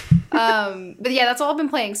bullet. name. But yeah, that's all I've been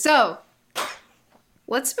playing. So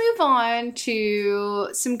let's move on to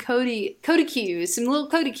some Cody cues, some little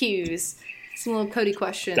Cody cues, some little Cody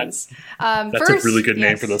questions. That's First, a really good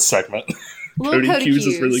name yes. for this segment. Little Cody Q's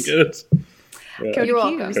is really good. Yeah. Cody You're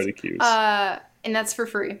Q's. welcome. Cody Q's. And that's for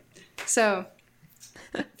free. So,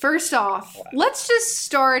 first off, let's just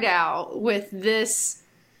start out with this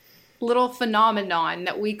little phenomenon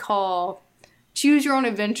that we call Choose Your Own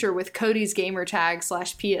Adventure with Cody's Gamertag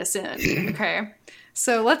 /PSN. Okay,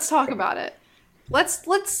 so let's talk about it.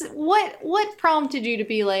 What prompted you to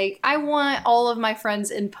be like, I want all of my friends'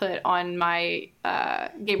 input on my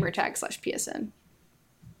Gamertag /PSN?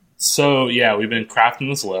 So yeah, we've been crafting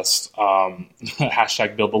this list.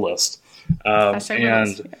 Hashtag build the list. Hashtag build the and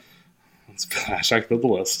list, hashtag build the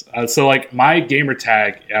list. So like my gamer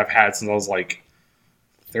tag I've had since I was like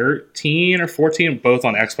 13 or 14, both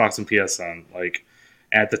on Xbox and PSN. Like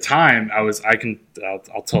at the time, I'll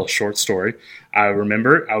tell a short story. I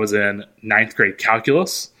remember I was in 9th grade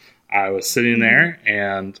calculus. I was sitting there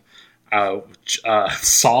and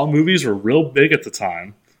Saw movies were real big at the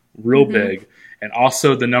time, real big. And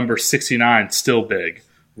also the number 69, still big.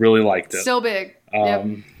 Really liked it. Still big. Yep.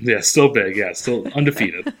 Yeah, still big. Yeah, still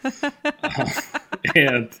undefeated.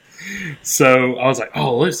 And so I was like,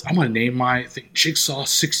 oh, I'm going to name my thing Jigsaw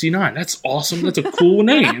 69. That's awesome. That's a cool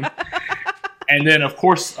name. And then, of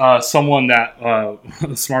course, someone that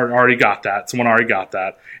smart already got that. Someone already got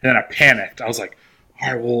that. And then I panicked. I was like,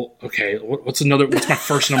 all right, well, okay, what's my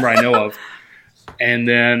first number I know of? And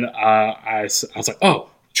then I was like, oh,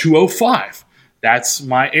 205. That's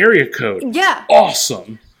my area code. Yeah.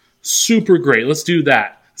 Awesome. Super great. Let's do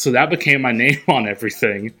that. So that became my name on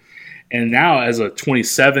everything. And now as a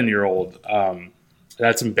 27-year-old,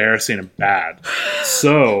 that's embarrassing and bad.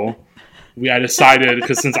 So I decided,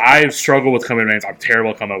 because since I struggle with coming up with names, I'm terrible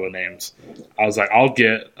at coming up with names. I was like, I'll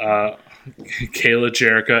get Kayla,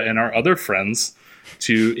 Jerica, and our other friends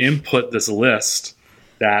to input this list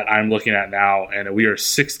that I'm looking at now. And we are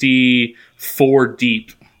 64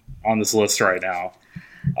 deep on this list right now.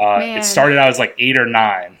 It started out as like 8 or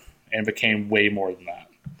 9 and became way more than that.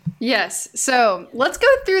 Yes. So let's go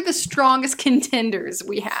through the strongest contenders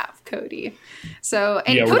we have, Cody. So,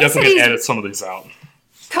 and Yeah, we're Cody definitely going said to edit some of these out.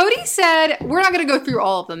 Cody said we're not going to go through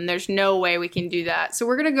all of them. There's no way we can do that. So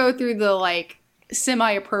we're going to go through the like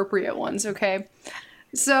semi-appropriate ones, okay?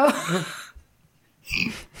 So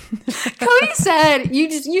Cody said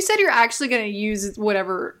you said you're actually going to use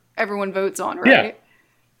whatever everyone votes on, right? Yeah.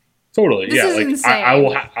 Totally. This yeah. is Like insane.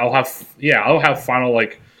 I'll have final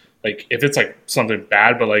like if it's like something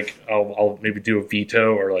bad, but like I'll maybe do a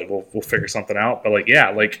veto or like we'll figure something out. But like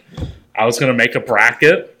like I was gonna make a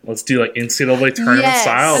bracket. Let's do like NCAA tournament Yes.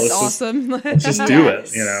 style. That's Let's awesome. just do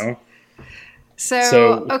Yes. it. You know. So,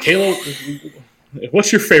 So okay. Kayla,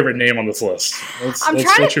 what's your favorite name on this list? What's trying to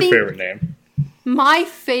your think- favorite name? My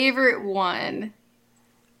favorite one.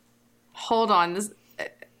 Hold on.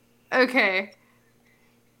 Okay.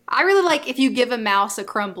 I really like If You Give a Mouse a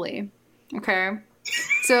Crumbly. Okay.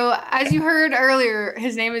 So, as you heard earlier,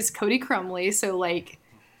 his name is Cody Crumley. So, like,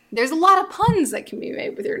 there's a lot of puns that can be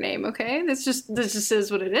made with your name. Okay. This just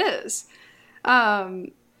is what it is. I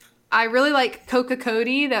really like Coca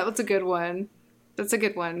Cody. That was a good one. That's a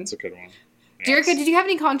good one. That's a good one. Jerica, did you have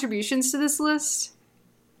any contributions to this list?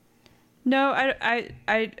 No,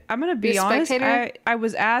 I'm gonna be You a honest. spectator? I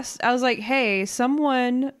was asked. I was like, "Hey,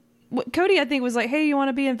 Cody, I think was like, hey, you want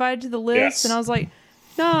to be invited to the list?" Yes. And I was like,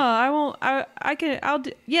 "No, I won't. I'll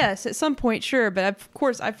do yes at some point, sure." But of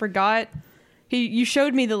course, I forgot. You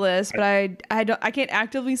showed me the list, but I can't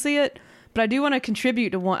actively see it. But I do want to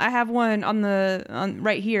contribute to one. I have one on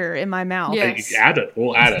right here in my mouth. Yeah. Hey, add it.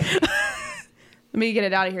 We'll add it. Let me get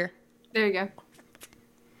it out of here. There you go.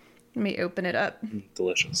 Let me open it up.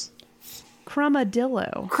 Delicious.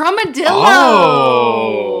 Crumadillo. Crumadillo.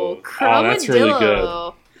 Oh, Crumadillo. that's really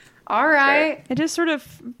good. All right. It just sort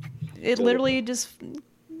of, it literally just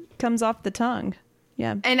comes off the tongue.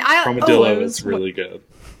 Yeah. And Armadillo is really good.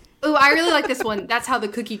 I really like this one. That's how the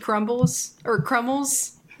cookie crumbles or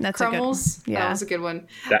crumbles. That's a good one. crumbles. Yeah. That was a good one.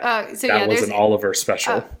 That was there's an Oliver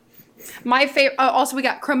special. my favorite. Also, we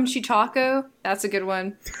got crunchy taco. That's a good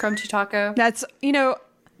one. Crunchy taco. That's,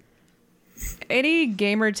 any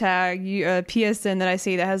gamer tag, PSN that I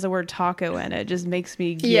see that has the word taco in it just makes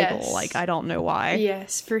me giggle. Yes. Like, I don't know why.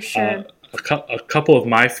 Yes, for sure. A couple of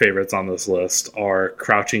my favorites on this list are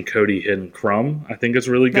Crouching Cody, Hidden Crumb. I think is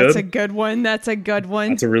really good. That's a good one. That's a good one.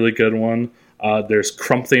 That's a really good one. There's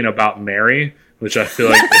Crumthing About Mary, which I feel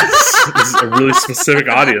like is This is a really specific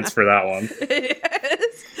audience for that one.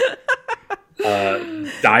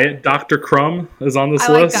 Diet Dr. Crumb is on this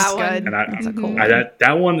I like list. that one. Good. And That's a cool one.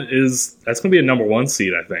 that one that's going to be a number one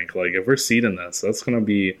seed, I think. Like, if we're seeding this, it's going to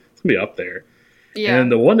be up there. Yeah.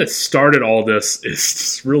 And the one that started all this is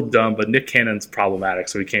just real dumb, but Nick Cannon's problematic,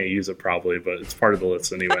 so we can't use it probably, but it's part of the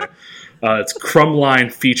list anyway. It's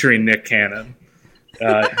Crumbline featuring Nick Cannon.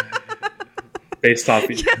 Based off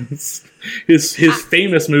his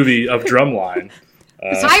famous movie of Drumline.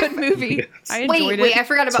 It's a good movie. I enjoyed Wait, it. I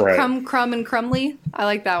forgot about right. Crumb and Crumley. I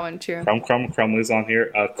like that one too. Crumley's on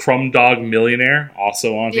here. Crumb Dog Millionaire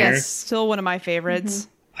also on Yes. Still one of my favorites.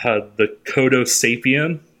 here. The Kodo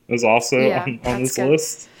Sapien is also Yeah, on that's this good.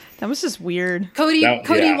 list. That was just weird. Cody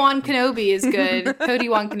yeah. Wan Kenobi is good. Cody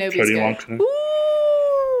Wan Kenobi is Cody good. Wonka.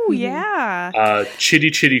 Ooh, yeah.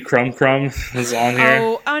 Chitty Crumb is on here.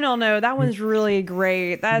 Oh, I don't know. That one's really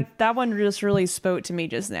great. That one just really spoke to me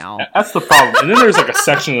just now. That's the problem. And then there's like a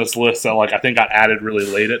section of this list that like I think got added really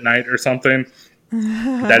late at night or something.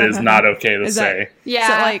 That is not okay to Is say. that, Yeah. is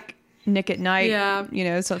that like Nick at Night? Yeah. You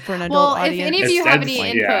know, so for an Well, adult if audience. any of you have any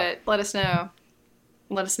It's- input, yeah. let us know.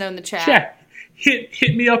 Let us know in the chat. Yeah.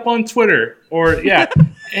 Hit me up on Twitter or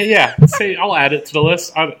say I'll add it to the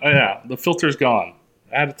list. The filter's gone.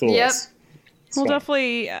 Add it to the Yep. list. We'll So,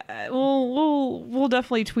 definitely we'll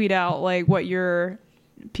definitely tweet out like what your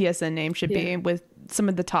PSN name should be Yeah. with some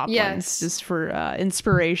of the top Yes. ones just for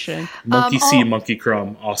inspiration. Monkey See, oh. Monkey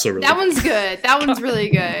Crumb also really That good. one's good. That one's really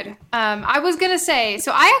good. I was gonna say,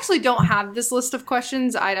 so I actually don't have this list of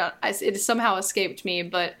questions. It somehow escaped me.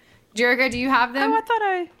 But Jerica, do you have them? Oh, I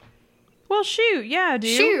thought Well, shoot, yeah,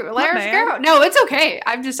 dude. Shoot, My let us bad. go. No, it's okay.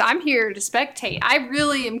 I'm here to spectate. I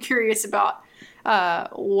really am curious about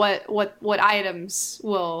what items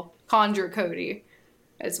will conjure Cody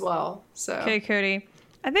as well. So Okay, Cody.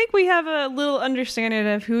 I think we have a little understanding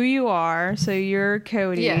of who you are. So you're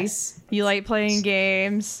Cody. Yes. You like playing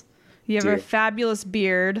games. You have a Do. fabulous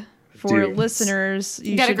beard. For Do. listeners,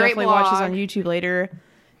 you got a should great definitely watch this blog. on YouTube later.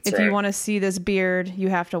 If That's you right. want to see this beard, you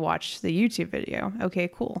have to watch the YouTube video. Okay,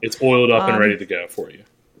 cool. It's oiled up and ready to go for you.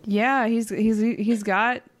 Yeah, he's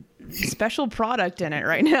got special product in it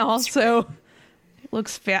right now, so it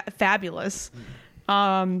looks fabulous.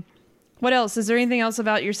 What else? Is there anything else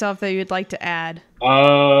about yourself that you'd like to add?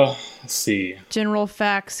 Let's see. General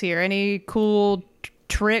facts here. Any cool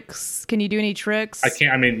tricks? Can you do any tricks? I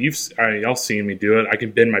can't. I mean, y'all seen me do it. I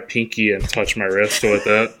can bend my pinky and touch my wrist with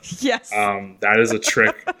it. Yes. That is a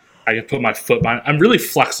trick. I can put my foot behind. I'm really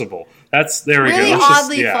flexible. There we Really go. Let's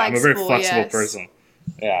oddly I'm a very flexible, flexible yes. person.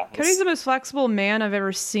 Yeah. Cody's the most flexible man I've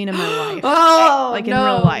ever seen in my life. Oh, Like in no,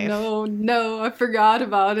 real life. No, I forgot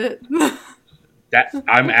about it.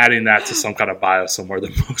 I'm adding that to some kind of bio somewhere. The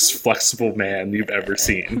most flexible man you've ever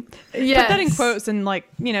seen. Yes. Put that in quotes and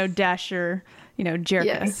dash your, Jerica.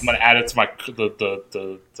 Yes. I'm gonna add it to my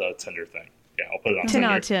the Tinder thing. Yeah, I'll put it on 10 Tinder.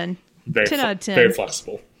 out of 10. Very 10 out of 10. Very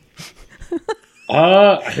flexible.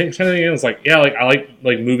 I think something else I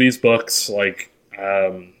like movies, books. I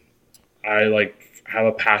have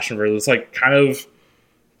a passion for this. Like kind of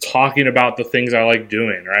talking about the things I like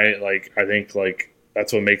doing. Right. Like I think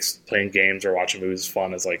that's what makes playing games or watching movies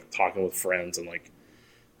fun. Is like talking with friends and like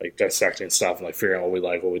dissecting stuff and like figuring out what we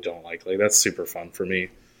like, what we don't like. Like that's super fun for me.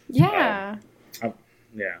 Yeah.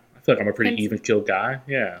 Yeah, I feel like I'm a pretty And- even killed guy.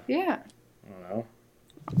 Yeah, Yeah. I don't know.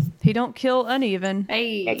 He don't kill uneven.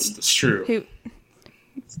 Hey. That's true. He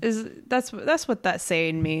that's what that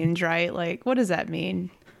saying means, right? Like, what does that mean?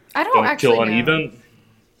 I don't Don't actually kill know. uneven.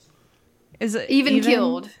 Is it Even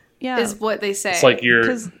killed Yeah. is what they say. It's like you're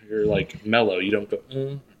 'Cause- like mellow. You don't go.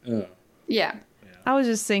 Yeah. I was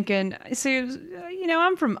just thinking, see,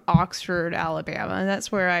 I'm from Oxford, Alabama, and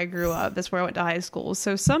that's where I grew up. That's where I went to high school.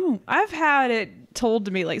 So I've had it told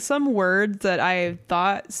to me, like some words that I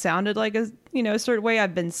thought sounded like a certain way.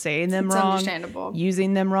 I've been saying them It's wrong, understandable.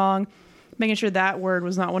 using them wrong, making sure that word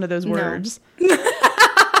was not one of those No. words.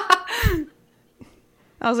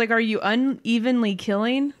 I was like, are you unevenly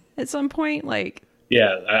killing at some point? Like,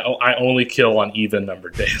 Yeah, I only kill on even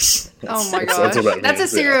numbered days. Oh my That's gosh. what that That's a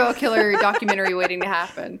means, yeah. serial killer documentary waiting to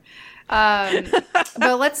happen.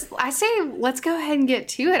 But let's go ahead and get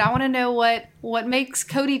to it. I want to know what makes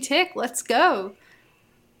Cody tick. Let's go.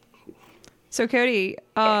 so Cody,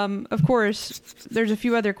 of course, there's a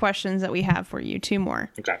few other questions that we have for you. 2 more.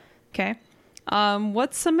 Okay. Okay.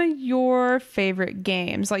 What's some of your favorite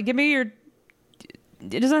games? Like, give me your.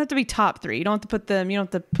 It doesn't have to be top 3. You don't have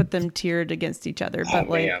to put them tiered against each other. But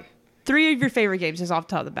like man. 3 of your favorite games just off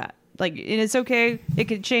the top of the bat. Like, and it's okay. It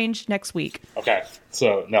could change next week. Okay.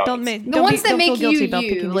 So no. Don't it's- make The ones that don't make feel guilty you about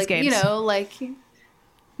picking these like games.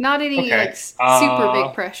 Not any Okay. like super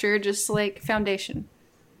big pressure, just like foundation.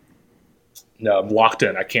 No, I'm locked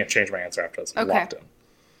in. I can't change my answer after this. I'm Okay. locked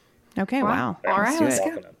in. Okay, wow. All right, do let's it. go.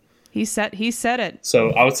 Locking in. He said it.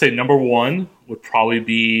 So I would say number one would probably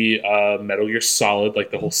be Metal Gear Solid, like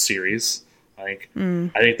the whole series. I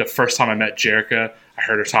think the first time I met Jerica, I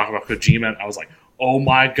heard her talk about Kojima, and I was like, "Oh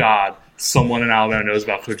my god, someone in Alabama knows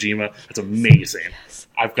about Kojima. That's amazing.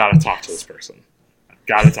 I've got to talk to this person. I've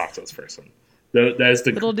got to talk to this person." That is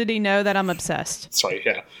the Little did he know that I'm obsessed sorry,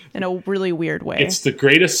 yeah. in a really weird way. It's the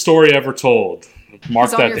greatest story ever told. Mark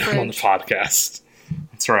It's on that your down on the fridge. podcast.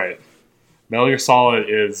 That's right. Metal Gear Solid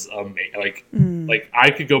is amazing. Like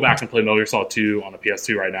I could go back and play Metal Gear Solid 2 on the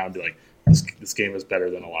PS2 right now and be like, this game is better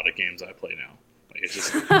than a lot of games I play now. Like it's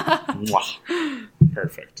just mwah,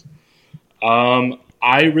 perfect.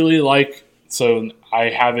 I really like. So I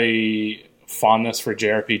have a fondness for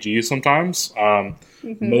JRPGs sometimes.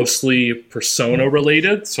 Mostly Persona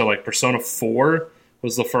related. So like Persona 4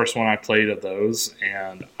 was the first one I played of those,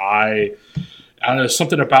 and I don't know,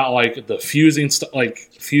 something about like the fusing stuff. Like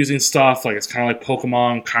it's kind of like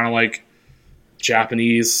Pokemon, kind of like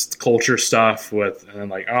Japanese culture stuff. With and then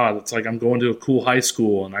like it's like I'm going to a cool high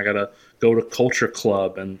school and I gotta go to culture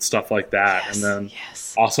club and stuff like that. And then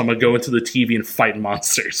also I'm gonna go into the TV and fight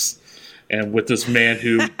monsters. And with this man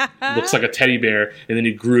who looks like a teddy bear, and then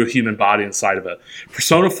he grew a human body inside of it.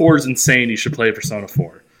 Persona 4 is insane. You should play Persona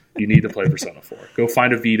 4. You need to play Persona 4. Go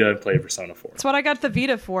find a Vita and play Persona 4. That's what I got the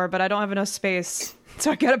Vita for, but I don't have enough space,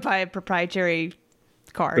 so I gotta buy a proprietary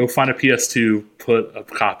card. Go find a PS2, put a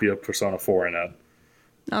copy of Persona 4 in it.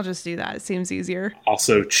 I'll just do that. It seems easier.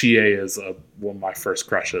 Also, Chie is one of my first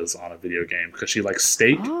crushes on a video game because she likes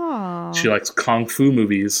steak, she likes kung fu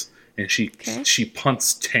movies, and she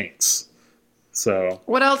punts tanks. So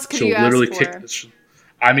What else could she'll you literally ask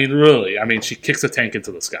for? she kicks a tank into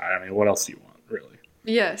the sky. I mean, what else do you want, really?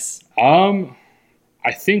 Yes.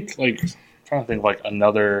 I think like I'm trying to think of like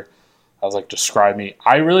another. I was like describe me.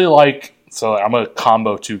 I really like. So I'm gonna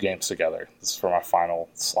combo two games together. This is for my final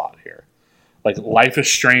slot here. Like Life is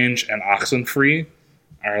Strange and Oxenfree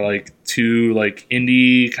are like two like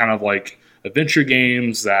indie kind of like adventure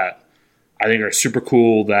games that I think are super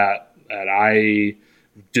cool. That I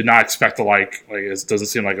did not expect to like. Like it doesn't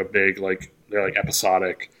seem like a big like they're like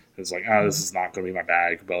episodic. It's like this is not gonna be my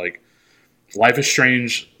bag. But like Life is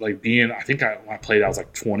Strange, like being I think when I played I was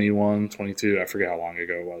like 21, 22. I forget how long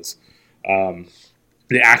ago it was.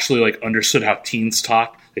 They actually like understood how teens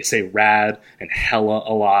talk. They say rad and hella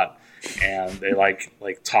a lot, and they like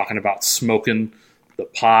talking about smoking the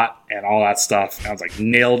pot and all that stuff. And I was like,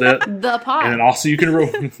 nailed it. The pot. And then also you can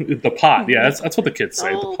the pot. Yeah, that's what the kids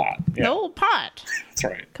say. The pot. Yeah, The old pot. that's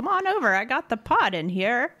right. Come on over. I got the pot in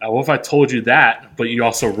here. What if I told you that, but you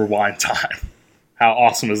also rewind time? How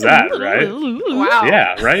awesome is that, right? Wow.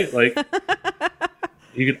 Yeah, right. Like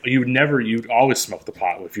you'd always smoke the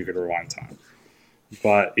pot if you could rewind time.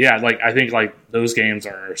 But yeah, like I think like those games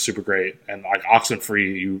are super great, and like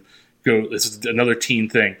Oxenfree, you go. This is another teen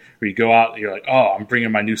thing where you go out. You're like, oh, I'm bringing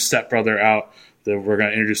my new stepbrother out. We're going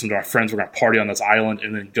to introduce him to our friends. We're going to party on this island,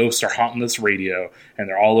 and then ghosts are haunting this radio, and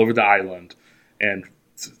they're all over the island, and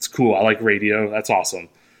it's cool. I like radio. That's awesome.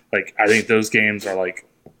 Like I think those games are like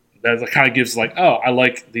that. Kind of gives like, oh, I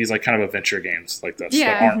like these like kind of adventure games like this.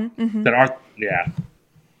 Yeah. That aren't. Yeah.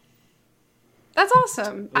 That's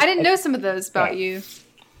awesome. I didn't know some of those about you.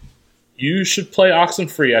 You should play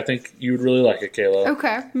Oxenfree. I think you would really like it, Kayla.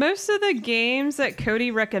 Okay. Most of the games that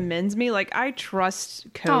Cody recommends me, like I trust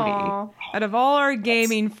Cody. Aw. Out of all our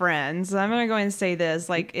gaming friends, I'm gonna go ahead and say this: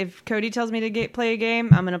 like, if Cody tells me to play a game,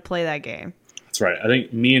 I'm gonna play that game. That's right. I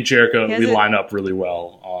think me and Jericho, Has we it- line up really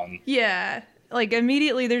well on. Yeah. Like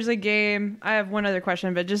immediately there's a game. I have one other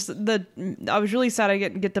question, but just I was really sad I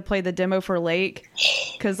get to play the demo for Lake.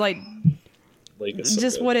 Cause like Lake is so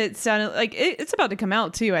just good. what it sounded like. It's about to come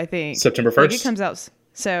out too, I think. September Like, 1st? it comes out.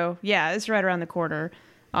 So yeah, it's right around the corner.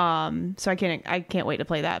 So I can't wait to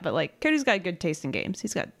play that. But like Cody's got good taste in games.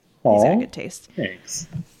 He's got Aw. good taste. Thanks.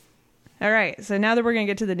 All right. So now that we're gonna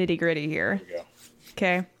get to the nitty gritty here. There you go.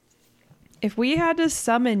 Okay. If we had to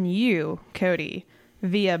summon you, Cody,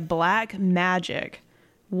 via black magic,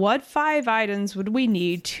 what 5 items would we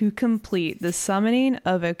need to complete the summoning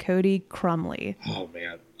of a Cody Crumley? Oh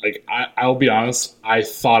man. Like I'll be honest, I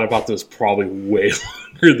thought about this probably way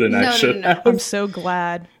longer than I No, should no. have. I'm so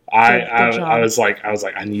glad. I Good job. was like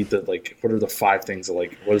I need to like what are the 5 things that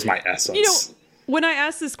like what is my essence? You know, when I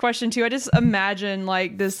asked this question too, I just imagine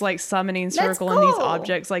like this like summoning circle and these go.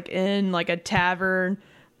 objects like in like a tavern,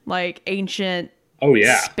 like ancient oh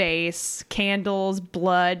yeah. space, candles,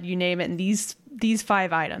 blood, you name it, and these these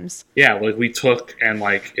 5 items. Yeah, like we took and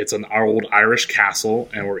like it's an old Irish castle,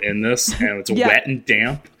 and we're in this, and it's Yeah. wet and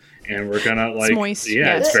damp, and we're gonna like, It's moist,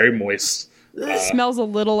 yeah, yes. it's very moist. Smells a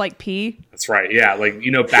little like pee. That's right. Yeah, like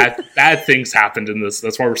bad things happened in this.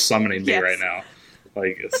 That's why we're summoning me Yes. right now.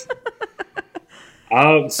 Like, it's...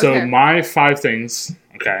 so Okay. my 5 things.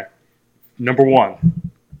 Okay, number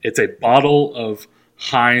 1, it's a bottle of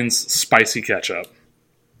Heinz spicy ketchup.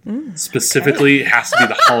 Specifically, it has to be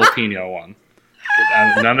the jalapeno one.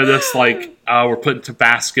 None of this like we're putting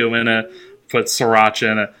Tabasco in it, put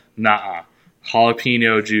sriracha in it. Nah,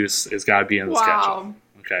 jalapeno juice has got to be in this Wow.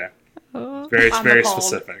 ketchup. Okay, it's I'm very appalled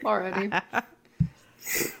specific. already.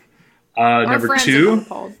 Number friends are 2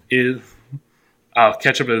 appalled. is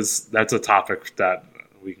ketchup. That's a topic that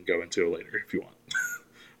we can go into later if you want.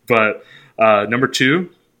 But number 2,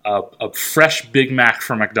 a fresh Big Mac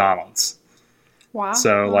from McDonald's. Wow.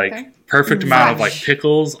 So okay. like perfect amount of like Fresh.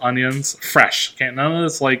 pickles, onions, fresh. Can't none of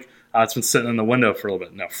this like it's been sitting in the window for a little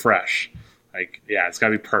bit. No, fresh. Like yeah, it's got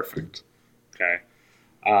to be perfect. Okay.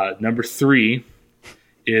 Number 3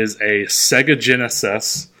 is a Sega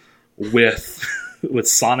Genesis with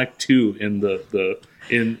Sonic 2 in the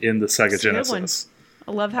Sega It's a good Genesis.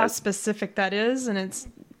 I love how specific that is, and it's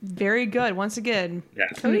very good. Once again, Yeah.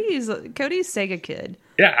 Cody's Sega kid.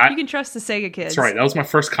 Yeah, You can trust the Sega kids. that's right. That was my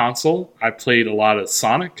first console. I played a lot of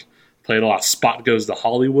Sonic. Played a lot of Spot Goes to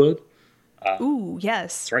Hollywood. Ooh,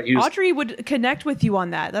 yes. right, he was- Audrey would connect with you on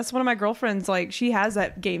that. That's one of my girlfriends. Like, she has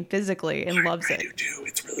that game physically and loves I it. do.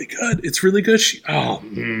 It's really good. It's really good.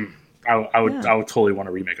 I would totally want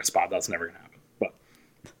to remake a Spot. That's never gonna happen.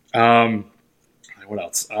 But what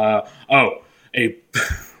else?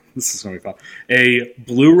 This is gonna be fun. A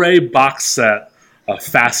Blu-ray box set of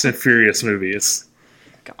Fast and Furious movies.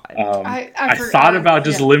 God. I thought about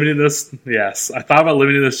just limiting this. Yes, I thought about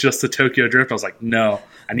limiting this just to Tokyo Drift. I was like, no,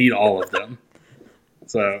 I need all of them.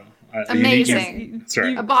 So Amazing. That's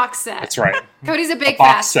right. A box set. That's right. Cody's a big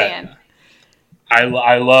box Fast set. fan. I'm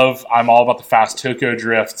all about the Fast. Tokyo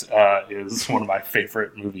Drift is one of my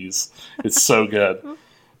favorite movies. It's so good.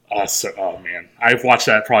 Oh man, I've watched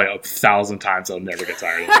that probably 1,000 times. I'll never get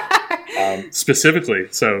tired of it. Specifically,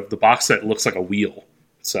 so the box set looks like a wheel.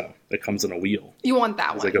 So it comes in a wheel. You want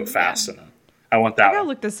that one? They go fast Yeah. in it. I want that I gotta one.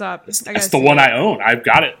 look this up. That's the one I own. I've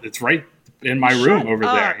got it. It's right in my room over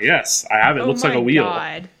up. there. Yes, I have it. It looks like a wheel.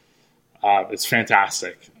 God. It's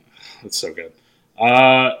fantastic. It's so good.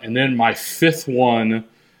 And then my 5th one,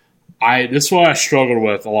 this one I struggled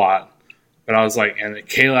with a lot, but I was like, and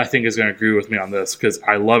Kayla I think is going to agree with me on this because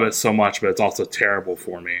I love it so much, but it's also terrible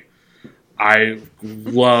for me. I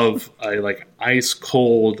love like ice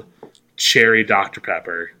cold cherry Dr.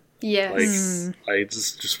 Pepper. Yes. Like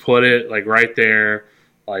just put it like right there.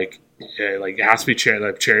 Like it has to be cherry.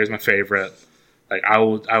 Like cherry is my favorite. Like I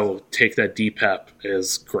will take that D-Pep.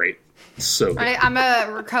 Is great. So good. I'm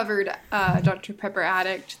a recovered Dr. Pepper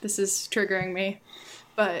addict. This is triggering me,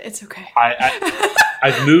 but it's okay.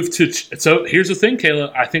 I've moved to. So here's the thing,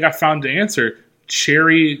 Kayla. I think I found the answer.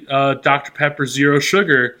 Cherry Dr. Pepper Zero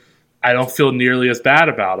Sugar. I don't feel nearly as bad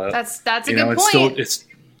about it. That's a You good know, point.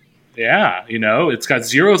 yeah. It's got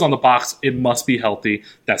zeros on the box. It must be healthy.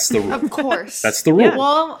 That's the rule. Of course. That's the rule. Yeah.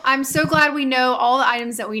 Well, I'm so glad we know all the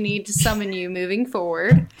items that we need to summon you moving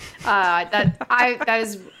forward. That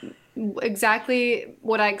is exactly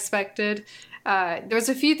what I expected. There was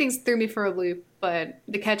a few things that threw me for a loop, but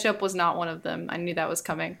the ketchup was not one of them. I knew that was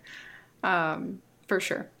coming, for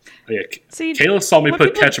sure. Yeah. See, Kayla saw me what put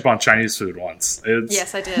people- ketchup on Chinese food once.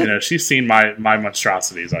 Yes, I did. She's seen my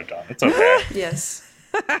monstrosities I've done. It's okay. Yes.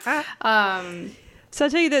 So I'll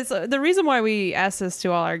tell you this, the reason why we ask this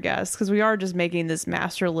to all our guests, because we are just making this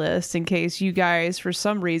master list in case you guys, for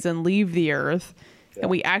some reason, leave the earth, and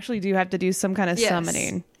we actually do have to do some kind of Yes.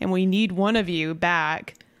 summoning, and we need one of you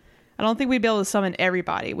back. I don't think we'd be able to summon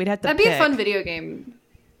everybody. We'd have to That'd be pick. a fun video game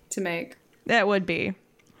to make. That would be.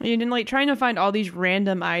 And like trying to find all these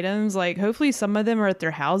random items, like hopefully some of them are at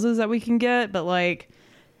their houses that we can get, but like,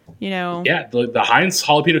 Yeah, the Heinz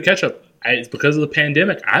jalapeno ketchup. It's because of the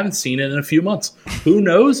pandemic. I haven't seen it in a few months. Who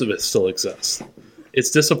knows if it still exists?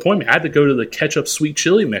 It's disappointment. I had to go to the ketchup sweet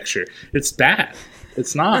chili mixture. It's bad.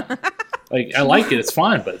 It's not. Like I like it. It's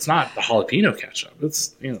fine, but it's not the jalapeno ketchup.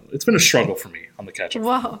 It's it's been a struggle for me on the ketchup.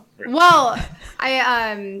 Well,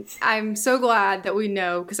 I'm so glad that we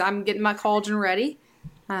know because I'm getting my collagen ready.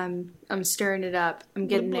 I'm stirring it up. I'm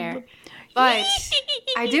getting there. But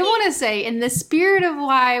I do want to say, in the spirit of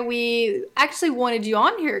why we actually wanted you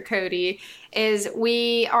on here, Cody, is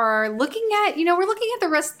we are looking at, we're looking at the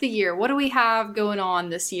rest of the year. What do we have going on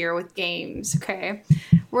this year with games? Okay.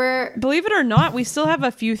 believe it or not, we still have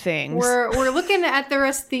a few things. We're looking at the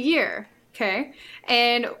rest of the year. Okay.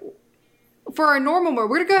 And for our normal mode,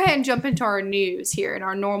 we're going to go ahead and jump into our news here in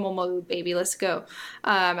our normal mode, baby. Let's go.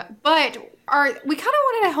 But we kind of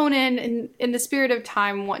wanted to hone in the spirit of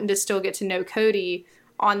time, wanting to still get to know Cody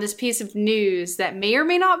on this piece of news that may or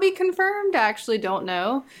may not be confirmed. I actually don't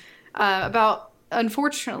know. About,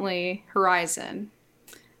 unfortunately, Horizon.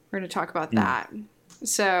 We're going to talk about that.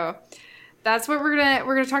 So that's what we're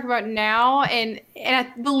gonna talk about now. And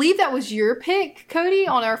I believe that was your pick, Cody,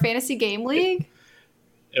 on our fantasy game league.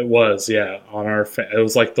 It was, yeah. It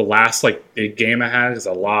was like the last like big game I had because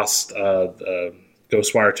I lost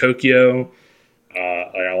Ghostwire Tokyo.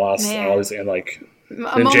 I lost all these, and like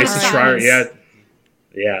then Jason Schreier.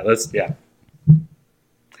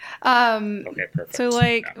 Okay, perfect. So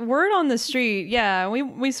word on the street,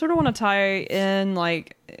 we sort of want to tie in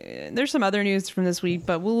like there's some other news from this week,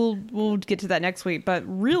 but we'll get to that next week. But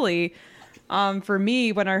really, for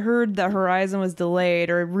me, when I heard that Horizon was delayed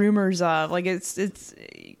or rumors of it's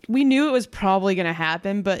we knew it was probably going to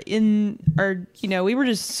happen, but in our we were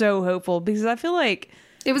just so hopeful because I feel like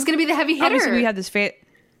it was going to be the heavy hitter. Obviously, we had this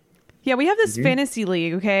we have this fantasy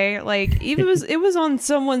league, okay? Like even it was on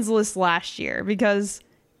someone's list last year because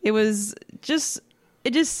it just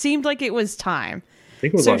seemed like it was time. I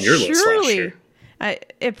think it was on your list last year.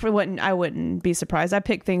 I wouldn't be surprised. I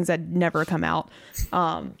pick things that never come out.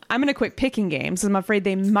 I'm gonna quit picking games. I'm afraid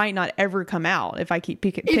they might not ever come out if I keep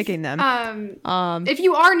picking them. If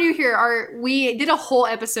you are new here, we did a whole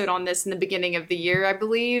episode on this in the beginning of the year, I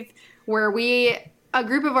believe, where a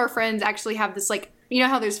group of our friends actually have this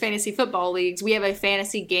how there's fantasy football leagues. We have a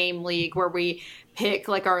fantasy game league where we pick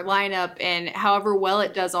like our lineup and however well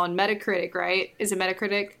it does on Metacritic, right? Is it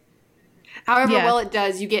Metacritic? However well it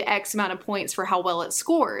does, you get X amount of points for how well it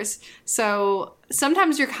scores. So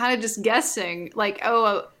sometimes you're kind of just guessing, like,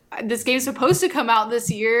 this game's supposed to come out this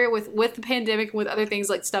year with the pandemic and with other things,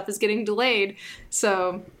 like stuff is getting delayed.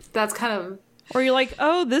 So that's kind of... Or you're like,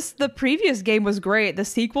 the previous game was great. The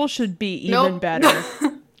sequel should be even better.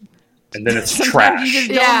 And then it's trash. You just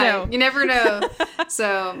don't know. You never know.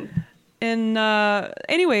 So... And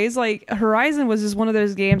anyways, like Horizon was just one of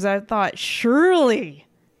those games I thought surely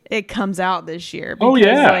it comes out this year. Because,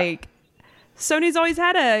 like Sony's always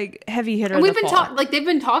had a heavy hitter. And they've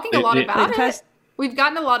been talking a lot about it. We've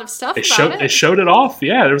gotten a lot of stuff about it. They showed it off.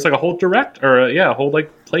 Yeah, there was like a whole direct or a whole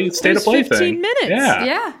like state of play 15 thing. 15 minutes.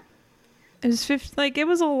 Yeah. It was it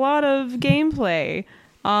was a lot of gameplay.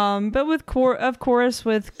 But of course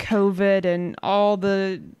with COVID and all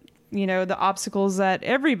the the obstacles that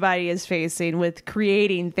everybody is facing with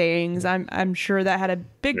creating things, I'm sure that had a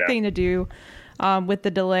big thing to do with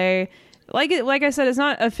the delay. Like I said, it's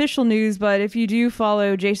not official news, but if you do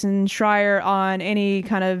follow Jason Schreier on any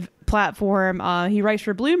kind of platform, he writes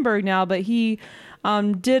for Bloomberg now, but he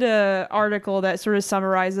did a article that sort of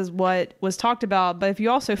summarizes what was talked about. But if you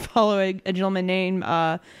also follow a gentleman named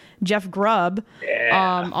Jeff Grubb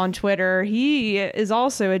on Twitter, he is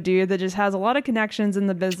also a dude that just has a lot of connections in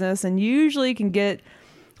the business and usually can get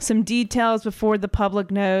some details before the public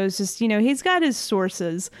knows. Just, he's got his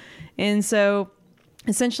sources. And so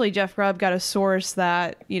essentially Jeff Grubb got a source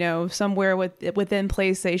that, somewhere within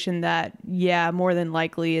PlayStation that, more than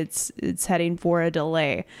likely it's heading for a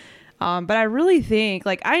delay. But I really think,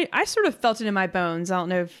 I sort of felt it in my bones. I don't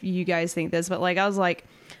know if you guys think this, but I was like,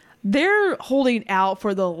 they're holding out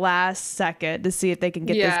for the last second to see if they can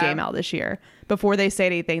get this game out this year before they say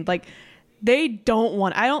anything. They don't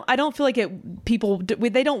want. I don't feel like it.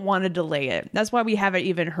 They don't want to delay it. That's why we haven't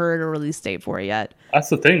even heard a release date for it yet. That's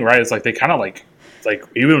the thing, right? It's like they kind of like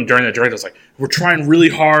even during the direct, it's like we're trying really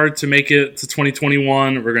hard to make it to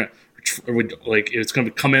 2021. We're gonna it's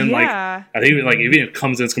gonna come in I think even if it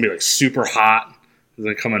comes in, it's gonna be super hot. It's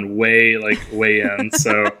gonna come in way in.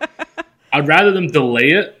 So I'd rather them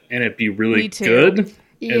delay it and it be really good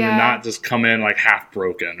and then not just come in half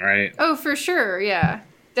broken, right? Oh, for sure, yeah,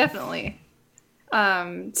 definitely.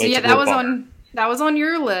 That was on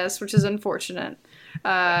your list, which is unfortunate.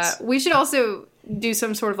 We should also do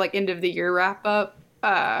some sort of end of the year wrap up.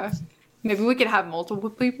 Maybe we could have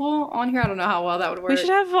multiple people on here. I don't know how well that would work. We should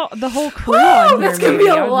have the whole crew on here. That's gonna be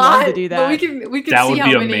a lot to do that. But we can that see would how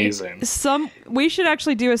be many. amazing. We should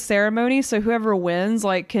actually do a ceremony so whoever wins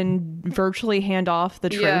can virtually hand off the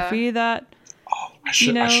trophy that. Oh, I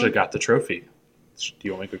should have got the trophy. Do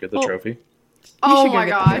you want me to go get the trophy? Oh my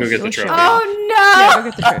gosh. Go get the trophy. Oh no! Yeah, go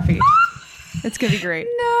get the trophy. It's gonna be great.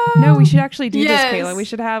 No, we should actually do this, Kayla. We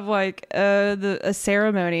should have a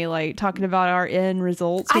ceremony, talking about our end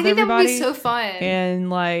results with everybody. That would be so fun.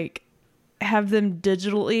 And have them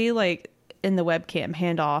digitally, in the webcam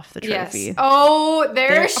hand off the trophy. Yes. Oh,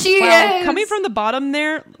 there she is. Coming from the bottom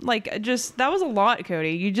there, like, just that was a lot,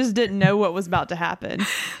 Cody. You just didn't know what was about to happen.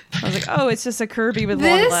 I was like, oh, it's just a Kirby with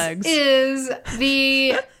long legs. This is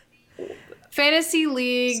the Fantasy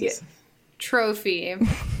League trophy.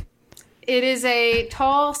 It is a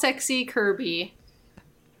tall, sexy Kirby.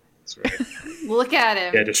 That's right. Look at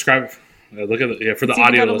him. Yeah, describe. Look at it for the So you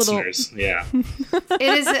audio got a little- listeners. Yeah, It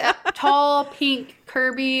is a tall, pink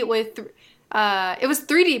Kirby with. It was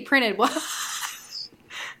 3D printed. What?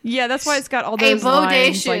 Yeah, that's why it's got all those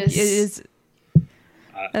lines. Like, it is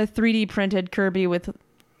a 3D printed Kirby with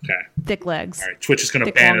okay. thick legs. All right, Twitch is going to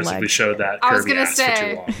Thick, ban long us if we legs. showed that I was Kirby gonna ass say.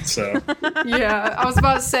 for too long. So Yeah, I was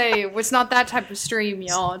about to say it's not that type of stream,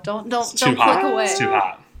 y'all. Don't too click hot. away. It's too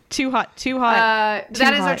hot. Too hot. Too hot.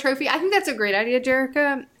 That is our hot. trophy. I think that's a great idea,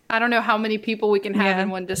 Jerica. I don't know how many people we can have Yeah. in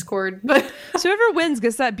one Discord, but So whoever wins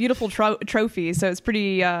gets that beautiful trophy. So it's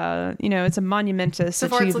pretty, it's a monumentous so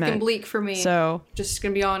far it's achievement. looking bleak for me. So just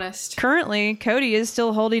gonna be honest. currently, Cody is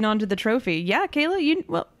still holding on to the trophy. Yeah,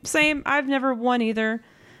 Kayla, same. I've never won either.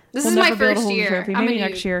 This We'll is my never be able to first hold the year. trophy. I'm Maybe a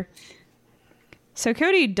next noob. year. So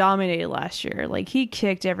Cody dominated last year. Like, he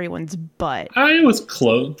kicked everyone's butt. It was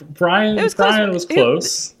close. Brian It was close. Brian was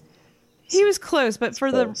close. He was close, but for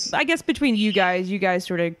close. I guess between you guys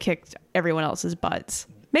sort of kicked everyone else's butts.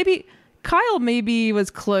 Maybe Kyle was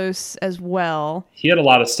close as well. He had a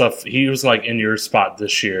lot of stuff. He was like in your spot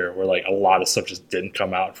this year, where like a lot of stuff just didn't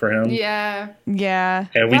come out for him. Yeah. Yeah.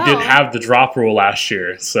 And we Wow. did have the drop rule last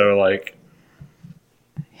year, so like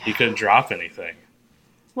he couldn't drop anything.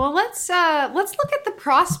 Well, let's look at the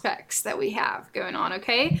prospects that we have going on.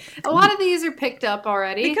 Okay, a lot of these are picked up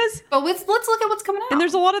already. But let's look at what's coming out. And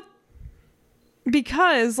there's a lot of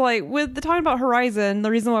because like with the talking about Horizon,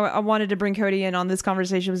 the reason why I wanted to bring Cody in on this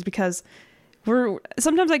conversation was because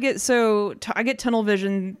sometimes I get tunnel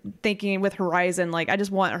vision thinking with Horizon, like I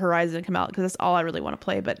just want Horizon to come out because that's all I really want to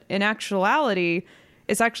play. But in actuality,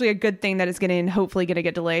 it's actually a good thing that it's hopefully going to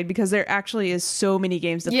get delayed because there actually is so many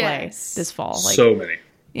games to play this fall. Like, So many.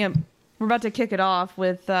 yeah, we're about to kick it off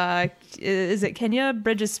with is it Kenya?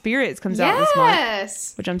 Bridge of Spirits comes out this month,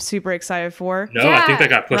 Yes. which I'm super excited for. No, I think that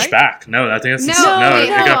got pushed Right? back. No, I think that's wait,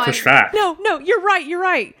 it hold got on. pushed back. No, you're right.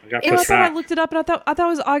 It got It I pushed thought I back. looked it up and I thought it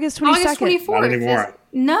was August 22nd. August 24th. Not anymore.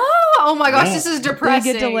 No. Oh my gosh, No. this is Did it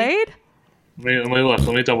depressing. get delayed? Let me look.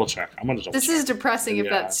 Let me double check. I'm gonna double This check. is depressing if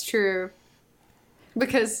Yeah. that's true.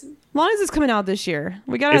 Because As long as it's coming out this year,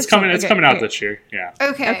 we got. It's coming. It's coming out this year. Yeah.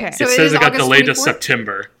 okay, so It it says is it got August delayed to 24th?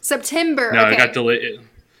 September. September. No, okay. it got delayed.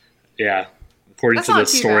 Yeah, according That's to not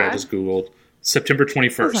the too story I bad. just googled, September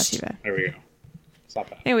 21st. That's not too bad. There we go. It's not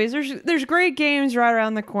bad. Anyways, there's great games right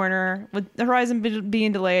around the corner. With the Horizon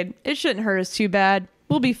being delayed, it shouldn't hurt us too bad.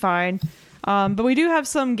 We'll be fine. But we do have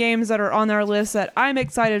some games that are on our list that I'm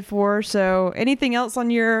excited for. So anything else on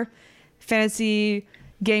your fantasy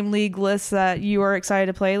game league list that you are excited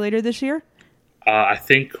to play later this year? I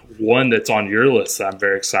think one that's on your list that I'm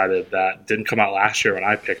very excited that didn't come out last year when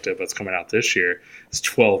I picked it, but it's coming out this year. Is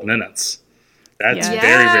 12 Minutes. That's Yeah.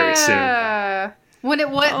 very, very soon. Yeah.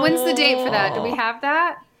 When's the date for that? Do we have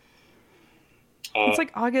that? It's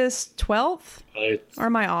like August 12th, or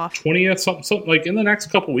am I off? 20th, something like in the next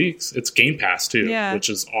couple weeks. It's Game Pass too, Yeah. which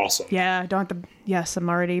is awesome. Yeah, don't have to. Yes, I'm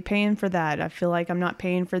already paying for that. I feel like I'm not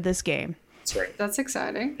paying for this game. That's right. That's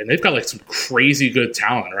exciting. And they've got like some crazy good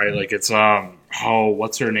talent, right? Like it's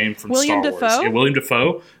what's her name from William Star Wars? Dafoe? Yeah, William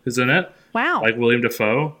Dafoe is in it. Wow, Like William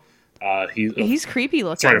Dafoe. he's creepy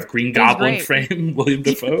looking. Sort of Green He's Goblin great. frame, William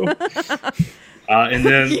Dafoe. And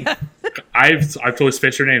then I've totally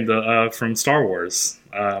spaced her name from Star Wars.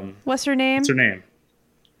 What's her name? What's her name?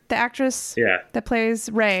 The actress Yeah, that plays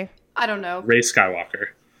Rey. I don't know. Rey Skywalker.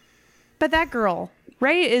 But that girl,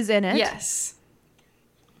 Rey, is in it. Yes.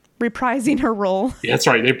 Reprising her role. Yeah, that's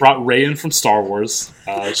right. They brought Rey in from Star Wars.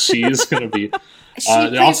 She's going to be. They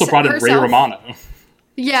plays also brought in Ray herself. Romano.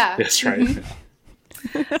 Yeah. That's right.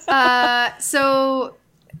 So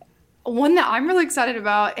one that I'm really excited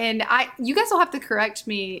about, and you guys will have to correct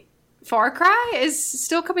me. Far Cry is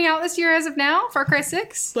still coming out this year as of now. Far Cry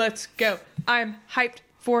 6. Let's go. I'm hyped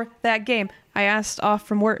for that game. I asked off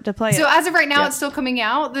from work to play So it. as of right now, Yep. it's still coming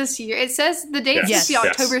out this year. It says the date Yes. is Yes.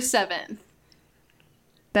 October 7th.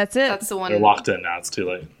 That's it. That's the one. They're locked in now. It's too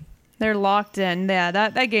late. They're locked in. Yeah,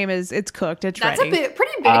 that game it's cooked. It's That's ready.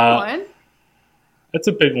 pretty big one. That's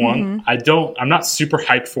a big one. Mm-hmm. I'm not super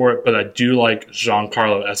hyped for it, but I do like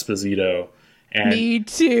Giancarlo Esposito. And Me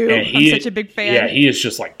too. I'm such a big fan. Yeah, he is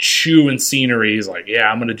just like chewing scenery. He's like, yeah,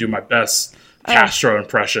 I'm going to do my best Castro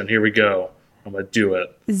impression. Here we go. I'm going to do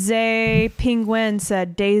it. Zay Penguin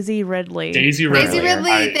said Daisy Ridley. Daisy Ridley. Daisy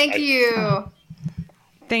Ridley, thank you.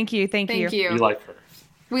 Thank you. Thank you. You like her.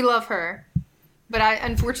 We love her. But I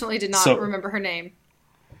unfortunately did not remember her name.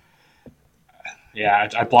 Yeah,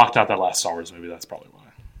 I blocked out that last Star Wars movie. That's probably why.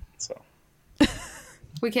 So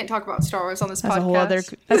we can't talk about Star Wars on this that's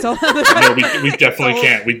podcast. That's a whole other. no, we definitely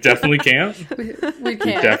can't. We definitely can't. We We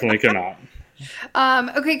can't. definitely cannot.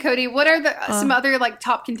 Okay, Cody. What are some other like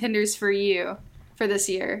top contenders for you for this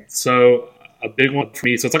year? So a big one for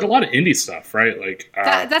me. So it's like a lot of indie stuff, right? Like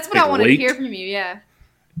That's what like I wanted to Lake. hear from you. Yeah.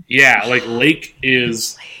 Yeah, like Lake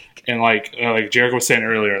is, and like Jericho was saying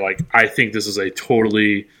earlier, like I think this is a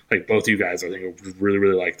totally like both you guys. I think would really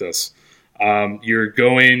really like this.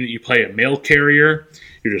 You play a mail carrier.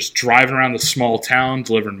 You're just driving around the small town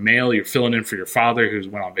delivering mail. You're filling in for your father who's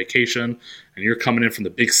went on vacation, and you're coming in from the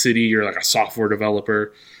big city. You're like a software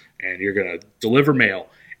developer, and you're gonna deliver mail.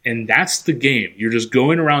 And that's the game. You're just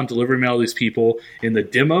going around delivering mail to these people. In the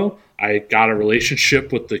demo, I got a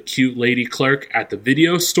relationship with the cute lady clerk at the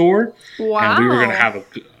video store. Wow. And we were going to have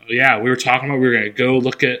we were talking about we were going to go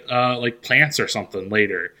look at like plants or something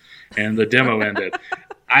later. And the demo ended.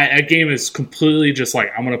 That game is completely just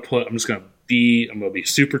like, I'm going to be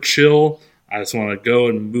super chill. I just want to go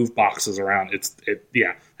and move boxes around.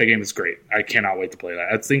 That game is great. I cannot wait to play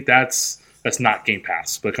that. I think that's not Game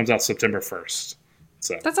Pass, but it comes out September 1st.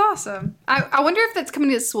 So That's awesome. I wonder if that's coming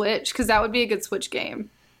to Switch, because that would be a good Switch game.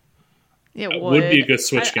 It would be a good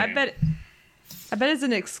Switch game. I bet it's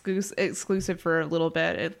an exclusive for a little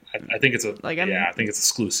bit. I think it's I think it's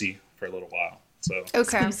exclusive for a little while. So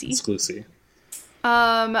Okay. exclusive.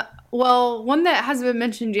 Well, one that hasn't been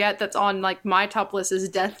mentioned yet that's on like my top list is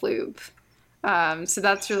Deathloop. So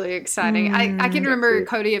that's really exciting. I can remember,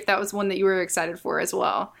 Cody, if that was one that you were excited for as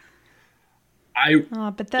well.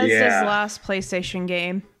 Bethesda's last PlayStation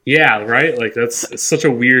game. Yeah, right? Like it's such a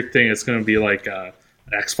weird thing. It's going to be like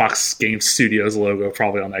Xbox Game Studios logo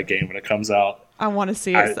probably on that game when it comes out. I want to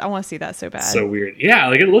see it. I want to see that so bad. So weird. Yeah,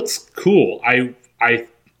 like it looks cool. I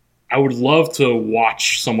would love to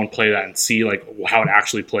watch someone play that and see like how it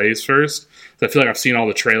actually plays first. So I feel like I've seen all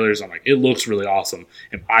the trailers. I'm like, it looks really awesome.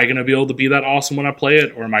 Am I going to be able to be that awesome when I play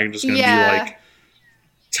it, or am I just going to be like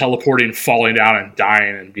teleporting, falling down, and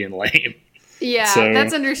dying and being lame? Yeah,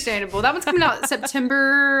 that's understandable. That one's coming out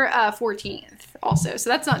September 14th also, so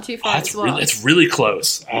that's not too far as well. It's really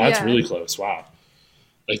close. That's really close. Wow.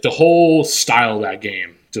 Like the whole style of that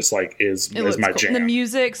game just like is my cool. jam. The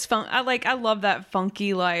music's fun. I love that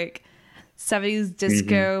funky like 70s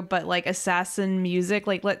disco, but like assassin music,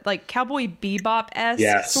 like Cowboy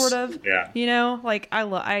Bebop-esque sort of. Yeah. You know, like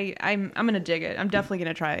I'm gonna dig it. I'm definitely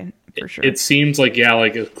gonna try it for sure. It seems like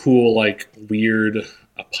like a cool like weird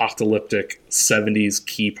apocalyptic 70s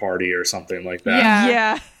key party or something like that.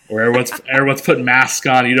 Yeah. Where everyone's putting masks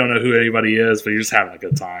on. You don't know who anybody is, but you're just having a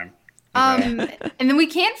good time. And then we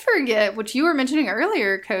can't forget, which you were mentioning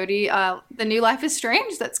earlier, Cody, the new Life is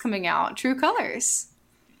Strange that's coming out, True Colors.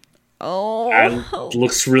 It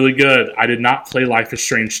looks really good. I did not play Life is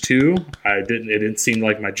Strange 2. It didn't seem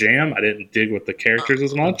like my jam. I didn't dig with the characters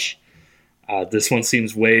as much. This one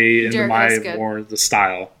seems way into more the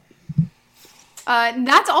style.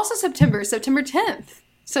 That's also September 10th.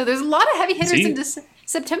 So there's a lot of heavy hitters into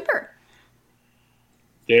September.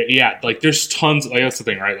 There's tons. Like that's the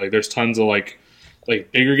thing, right? Like there's tons of like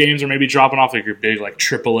bigger games are maybe dropping off. Like your big like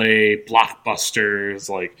AAA blockbusters.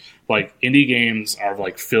 Like indie games are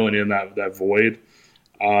like filling in that void.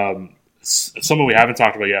 Something we haven't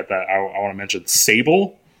talked about yet that I want to mention.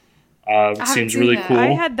 Sable seems really cool. I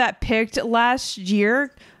had that picked last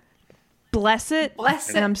year. Bless it.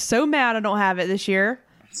 And I'm so mad I don't have it this year.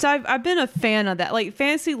 So I've been a fan of that. Like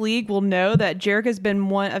Fantasy League will know that Jericho's been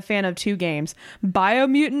a fan of two games,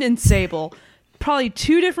 Biomutant and Sable. Probably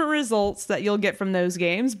two different results that you'll get from those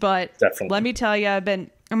games, but let me tell you,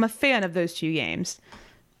 I'm a fan of those two games.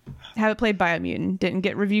 Haven't played Biomutant, didn't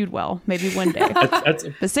get reviewed well. Maybe one day.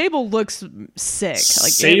 But Sable looks sick. Like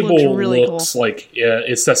Sable it looks really looks cool. like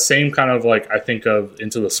it's the same kind of like I think of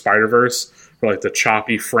Into the Spider-Verse, where like the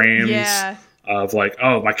choppy frames of like,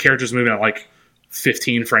 oh, my character's moving at like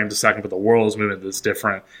 15 frames a second, but the world is moving this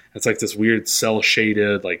different. It's like this weird cell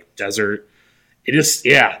shaded like desert. It just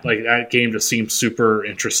like that game just seems super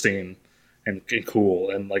interesting and cool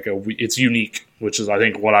and like it's unique, which is I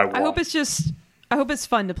think what I want. I hope it's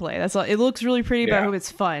fun to play. That's all. It looks really pretty, but I hope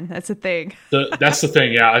it's fun. That's the thing. That's the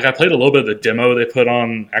thing. Yeah, like I played a little bit of the demo they put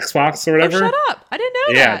on Xbox or whatever. Oh, shut up! I didn't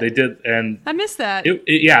know that. Yeah, they did, and I missed that.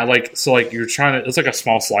 Like you're trying to. It's like a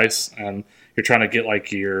small slice, and you're trying to get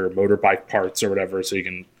like your motorbike parts or whatever, so you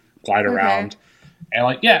can glide around.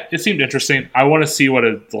 And it seemed interesting. I want to see what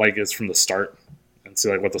it like is from the start, and see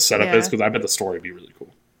like what the setup is because I bet the story would be really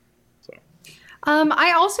cool. So,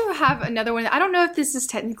 I also have another one. I don't know if this is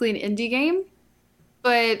technically an indie game,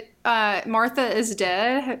 but Martha is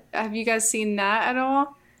Dead. Have you guys seen that at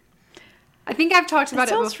all? I think I've talked about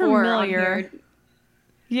it before. Familiar.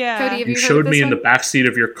 Yeah. Cody, have You you heard showed of this me in one? the backseat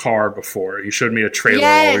of your car before. You showed me a trailer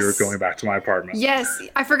while we were Yes. going back to my apartment. Yes,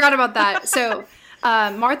 I forgot about that. So,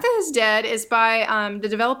 Martha is Dead is by the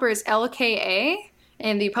developer is LKA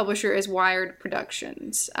and the publisher is Wired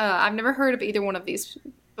Productions. I've never heard of either one of these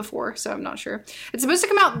before, so I'm not sure. It's supposed to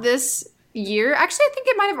come out this year. Actually, I think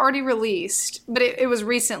it might have already released, but it was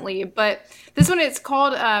recently. But this one, it's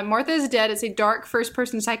called Martha is Dead. It's a dark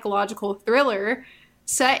first-person psychological thriller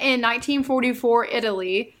set in 1944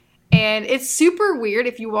 Italy. And it's super weird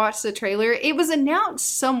if you watch the trailer. It was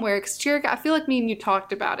announced somewhere, because Jerica, I feel like me and you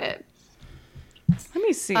talked about it. Let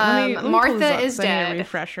me see. Let me pull this Martha up is 'cause I need a Dead.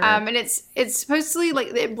 refresher. And it's supposedly like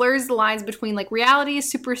it blurs the lines between like reality,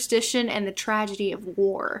 superstition, and the tragedy of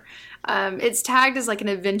war. It's tagged as like an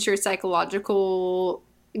adventure psychological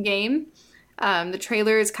game. The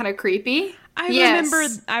trailer is kind of creepy.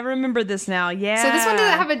 I remember this now. Yeah. So this one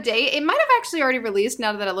doesn't have a date. It might have actually already released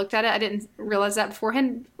now that I looked at it. I didn't realize that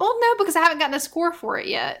beforehand. Well, no, because I haven't gotten a score for it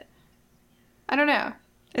yet. I don't know.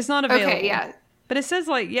 It's not available. Okay, yeah. But it says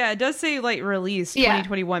it does say release Yeah.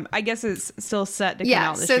 2021. I guess it's still set to come Yeah,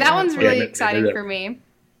 out this so year. that one's really Yeah, exciting yeah. for me.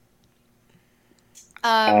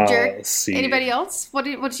 Jarek, Let's see. anybody else? What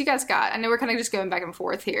you guys got? I know we're kind of just going back and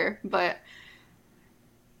forth here, but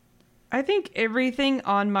I think everything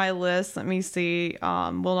on my list, let me see,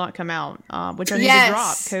 will not come out, which I need Yes. to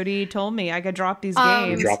drop. Cody told me I could drop these We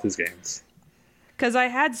games. drop these games. Because I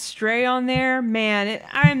had Stray on there. Man,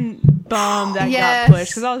 I'm bummed that Yes. got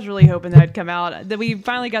pushed because I was really hoping that'd come out. That we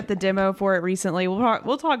finally got the demo for it recently.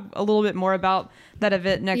 We'll talk a little bit more about that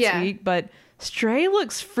event next Yeah. week. But Stray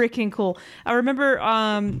looks freaking cool. I remember,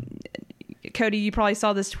 Cody, you probably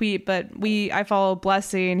saw this tweet, but I follow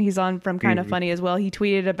Blessing. He's on from Kind of Funny as well. He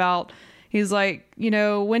tweeted about. He's like,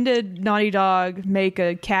 when did Naughty Dog make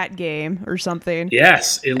a cat game or something?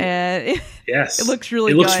 Yes. And Yes. It looks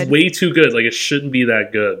really It looks good. way too good. Like, it shouldn't be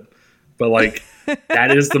that good. But, like,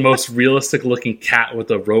 that is the most realistic looking cat with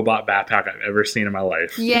a robot backpack I've ever seen in my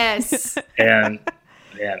life. yes. And,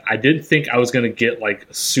 man, I didn't think I was going to get, like,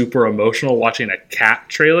 super emotional watching a cat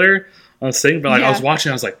trailer on this thing. But, like, I was Yeah.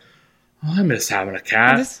 watching, I was like, oh, I miss having a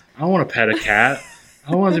cat. This- I want to pet a cat.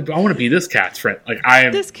 I want to be this cat's friend. Like,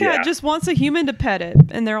 This cat yeah. just wants a human to pet it,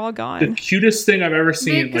 and they're all The gone. cutest thing I've ever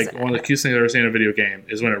seen, Because- like one of the cutest things I've ever seen in a video game,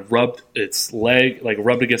 is when it rubbed its leg, like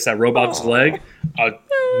rubbed against that robot's leg. I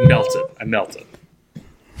melted.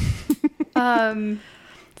 So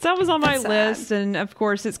that was on my That's sad. list, and of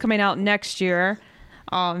course, it's coming out next year.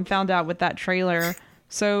 Found out with that trailer.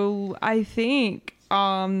 So I think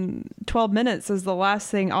 12 Minutes is the last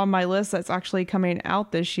thing on my list that's actually coming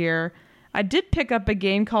out this year. I did pick up a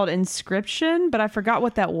game called Inscription, but I forgot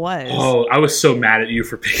what that was. Oh, I was so mad at you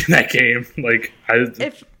for picking that game. Like,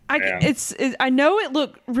 I know it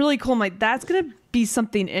looked really cool. I'm like, that's gonna be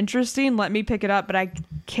something interesting. Let me pick it up, but I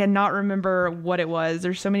cannot remember what it was.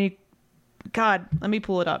 There's so many. God, let me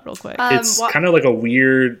pull it up real quick. it's what- kind of like a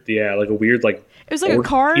weird, like It was like a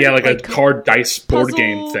card. yeah, like a card dice board puzzle-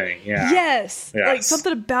 game thing. Yeah, Yes. Like Yes.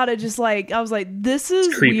 something about it just like I was like, this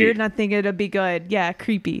is creepy. weird and I think it'll be good. Yeah,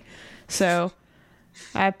 creepy. So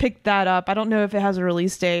I picked that up. I don't know if it has a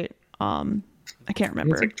release date. I can't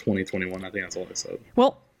remember. it's like 2021. I think that's all I said.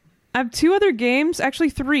 Well, I have two other games, actually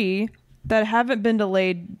three, that haven't been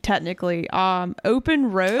delayed technically.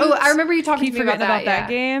 Open Roads. Oh, I remember you talking Keep to me about forgetting that.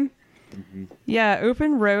 game. Yeah,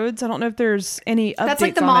 Open Roads. I don't know if there's any updates. That's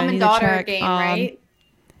like the on it. I mom need and to daughter check. game, right?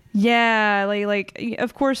 Yeah, like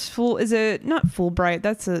of course, is it not Fulbright?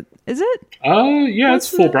 Is it? Yeah,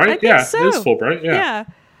 What's it's Fulbright. I think Yeah, so. it is Fulbright. Yeah.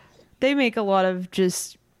 They make a lot of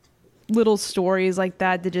just little stories like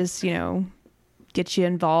that to just get you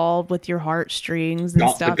involved with your heartstrings and The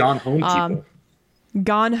stuff. Gone Home people.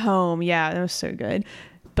 Gone Home, yeah, that was so good.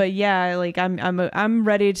 But yeah, like I'm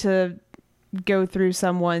ready to go through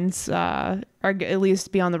someone's or at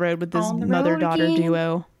least be on the road with this On the mother road daughter again.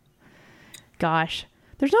 duo. Gosh,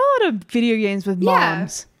 there's not a lot of video games with Yeah.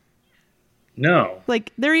 moms. No.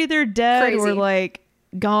 Like they're either dead or Crazy. like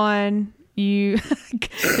gone.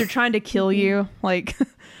 They're trying to kill you. Like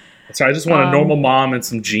So I just want a normal mom and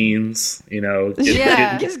some jeans.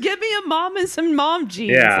 Yeah. just give me a mom and some mom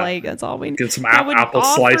jeans. Yeah. Like that's all we need. Get some I would apple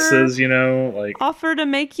offer- slices. Like Offer to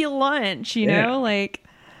make you lunch. Yeah. Like.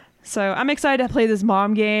 So I'm excited to play this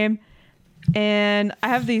mom game. And I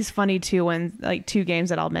have these funny two games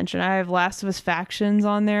that I'll mention. I have Last of Us Factions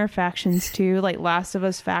on there, Factions 2, like Last of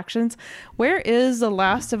Us Factions. Where is the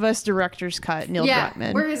Last of Us director's cut, Neil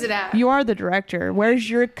Druckmann? Where is it at? You are the director. Where's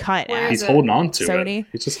your cut at? He's holding on to Sony? it.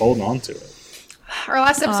 He's just holding on to it. Our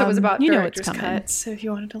last episode was about you know it's director's coming. cuts, so if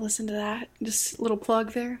you wanted to listen to that, just a little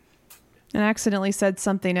plug there. And I accidentally said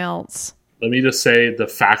something else. Let me just say the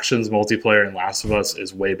Factions multiplayer in Last of Us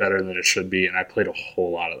is way better than it should be, and I played a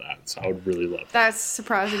whole lot of that, so I would really love that. That's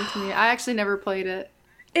surprising to me. I actually never played it.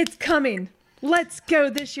 It's coming. Let's go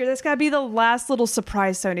this year. That's got to be the last little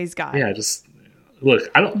surprise Sony's got. Yeah, just look.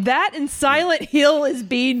 I don't. That and Silent Hill is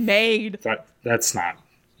being made That's not.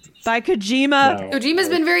 by Kojima. No. Kojima's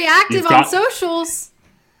been very active on socials.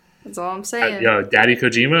 That's all I'm saying. Yo, Daddy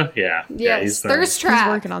Kojima? Yeah. Yes, Yeah, he's been, Thirst Trap.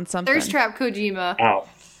 He's working on something. Thirst Trap Kojima. Oh.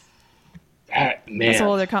 Man. That's a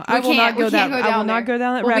whole other I will not go down. I will not go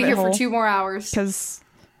down that we'll rabbit be here hole for 2 more hours. because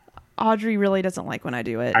Audrey really doesn't like when I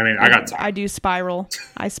do it. I mean, I got time. I do spiral.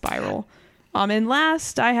 I spiral. And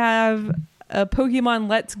last I have a Pokemon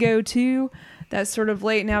Let's Go 2. That's sort of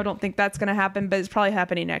late now. I don't think that's going to happen, but it's probably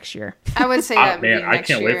happening next year. I would say that. Man, I next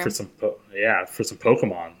can't year. wait for some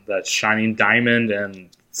Pokemon. That Shining Diamond and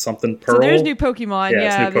something Pearl. So there's new Pokemon.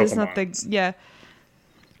 Yeah, it's new there's Pokemon. nothing. Yeah,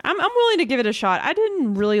 I'm willing to give it a shot. I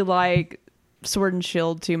didn't really like Sword and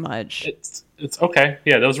Shield too much. It's okay.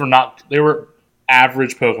 Yeah, they were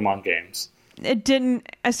average Pokemon games. It didn't.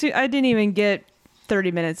 I didn't even get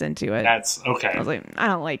 30 minutes into it. That's okay. I was like, I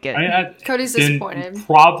don't like it. Cody's disappointed.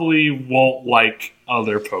 Probably won't like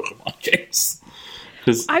other Pokemon games.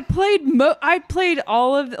 I played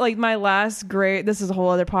all of like my last great. This is a whole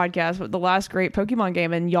other podcast, but the last great Pokemon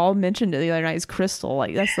game, and y'all mentioned it the other night, is Crystal.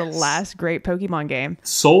 Like that's the last great Pokemon game.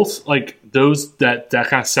 Souls, like those that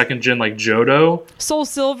kind of second gen, like Johto, Soul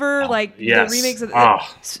Silver, like yes. the remakes of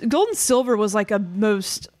Ah. Gold and Silver was like I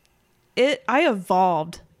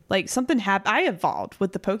evolved. Like something happened. I evolved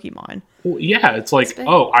with the Pokemon. Well, yeah, it's like,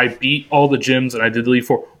 I beat all the gyms and I did the Elite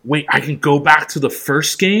Four. Wait, I can go back to the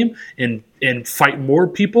first game and fight more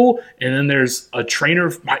people. And then there's a trainer.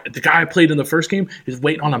 The guy I played in the first game is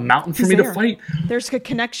waiting on a mountain for me to fight. There's a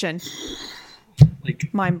connection.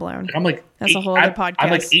 Like Mind blown. I'm like, that's a whole other podcast. I'm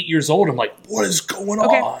like 8 years old. I'm like, what is going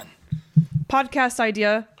on? Podcast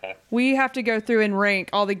idea. Okay. We have to go through and rank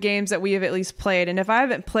all the games that we have at least played. And if I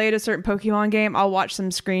haven't played a certain Pokemon game, I'll watch some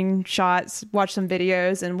screenshots, watch some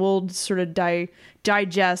videos, and we'll sort of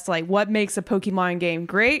digest like what makes a Pokemon game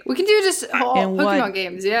great. We can do just all Pokemon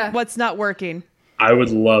games, yeah. What's not working. I would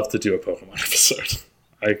love to do a Pokemon episode.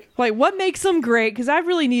 Like what makes them great? Because I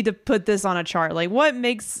really need to put this on a chart. Like what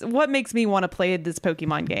makes me want to play this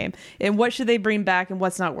Pokemon game, and what should they bring back, and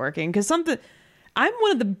what's not working? Because I'm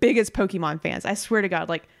one of the biggest Pokemon fans. I swear to God.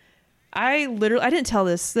 Like I didn't tell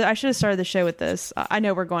this. I should have started the show with this. I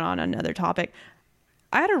know we're going on another topic.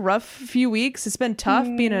 I had a rough few weeks. It's been tough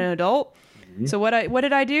being an adult. Mm-hmm. So what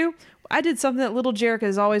did I do? I did something that little Jerica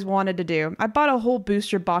has always wanted to do. I bought a whole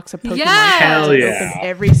booster box of Pokemon cards and opened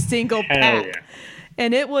every single pack. Yeah.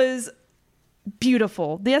 And it was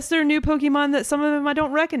beautiful. Yes, there are new Pokemon that some of them I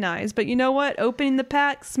don't recognize. But you know what? Opening the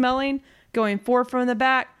pack, smelling, going 4 from the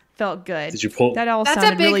back, felt good. Did you pull? That all That's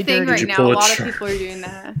sounded a big really thing dirty. right now. A lot of people are doing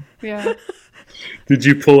that. Yeah. Did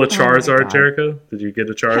you pull a Charizard, Jericho? Did you get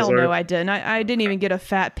a Charizard? Hell no, I didn't. I didn't even get a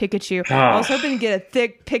fat Pikachu. I was hoping to get a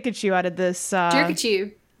thick Pikachu out of this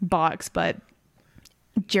box, but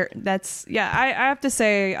I have to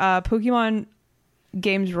say, Pokemon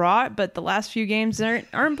games rot, but the last few games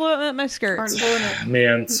aren't blowing up my skirts.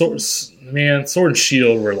 Man, Sword and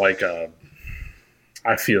Shield were like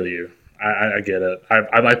I feel you. I get it.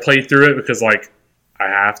 I played through it because like I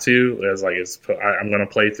have to. It's like I'm gonna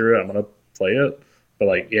play through it. I'm gonna play it. But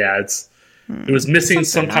like it was missing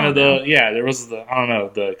some kind of there was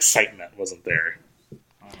the excitement wasn't there.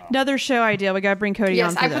 Another show idea. We gotta bring Cody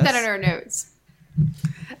on for I this. put that in our notes.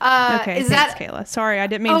 Okay, thanks, Kayla. Sorry, I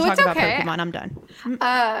didn't mean to talk about Pokemon. I'm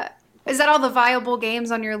done. Is that all the viable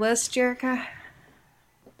games on your list, Jerica?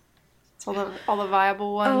 It's all the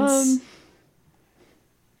viable ones.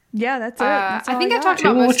 Yeah, that's it. That's I think I talked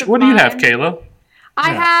Kayla, about most of what do you have, mine. Kayla?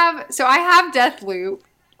 I have Deathloop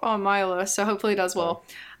on my list, so hopefully it does well.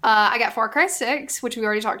 I got Far Cry 6, which we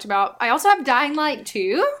already talked about. I also have Dying Light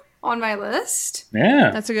 2 on my list.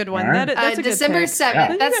 Yeah. That's a good one. Right. That's a December good 7th.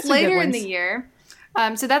 Yeah. That's later in the year.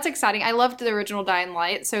 So that's exciting. I loved the original Dying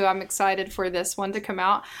Light, so I'm excited for this one to come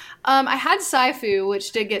out. I had Saifu,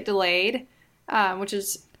 which did get delayed, which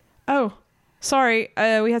is... Oh, sorry.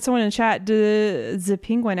 We had someone in chat. The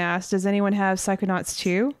Penguin asked, does anyone have Psychonauts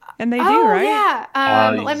 2? And they do, right?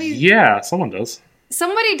 Yeah. Yeah, someone does.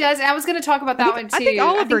 Somebody does. I was going to talk about that one too. I think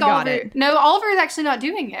Oliver got it. No, Oliver is actually not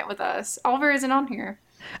doing it with us. Oliver isn't on here.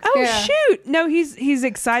 Oh Yeah. shoot! No, he's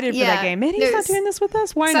excited for Yeah. that game. Man, he's not doing this with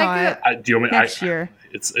us. Why not? Do you want me, Next year.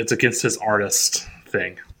 It's against his artist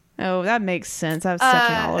thing. Oh, that makes sense. That was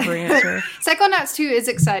such an Oliver answer. Psychonauts 2 is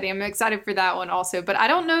exciting. I'm excited for that one also, but I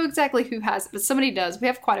don't know exactly who has it, but somebody does. We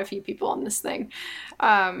have quite a few people on this thing.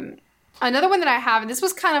 Another one that I have, and this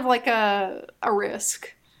was kind of like a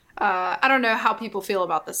risk. I don't know how people feel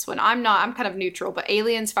about this one. I'm kind of neutral, but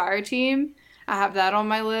Aliens Fireteam, I have that on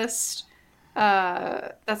my list.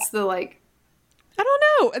 That's the like. I don't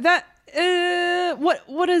know that.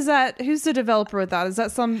 What is that? Who's the developer with that? Is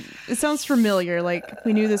that some? It sounds familiar. Like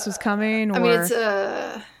we knew this was coming. Or... I mean, it's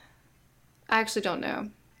I actually don't know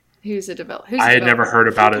who's the developer. I had never heard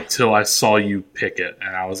about it till I saw you pick it,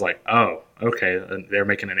 and I was like, oh, okay, and they're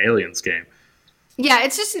making an Aliens game. Yeah,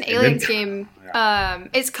 it's just an Aliens game. Yeah.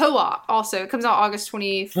 It's co-op also. It comes out August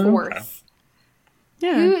 24th. Okay.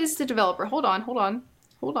 Yeah. Who is the developer? Hold on.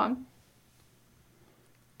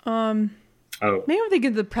 Oh, Maybe I'm thinking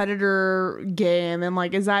of the Predator game, and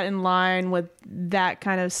like, is that in line with that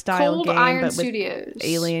kind of style Cold game, Iron but with Studios.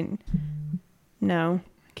 Alien? No,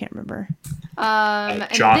 I can't remember. And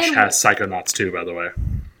Josh then- has Psychonauts 2, by the way.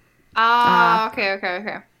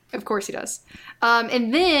 Okay. Of course he does.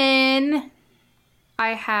 And then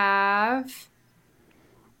I have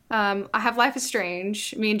Life is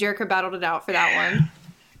Strange. Me and Jericho battled it out for that one.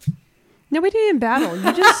 No, we didn't battle.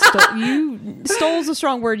 You just stole's a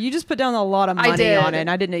strong word. You just put down a lot of money did. on it, and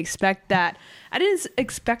I didn't expect that. I didn't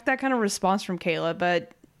expect that kind of response from Kayla,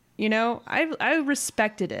 but you know, I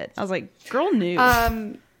respected it. I was like, girl knew.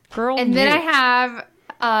 Girl And knew. then I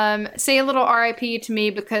have say a little RIP to me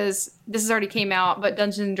because this has already came out, but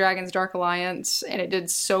Dungeons and Dragons Dark Alliance, and it did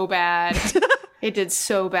so bad. It did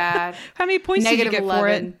so bad. How many points did you Negative get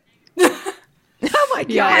 11. for it? Oh my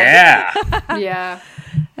god! Yeah. Yeah.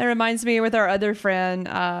 That reminds me with our other friend.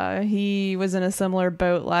 He was in a similar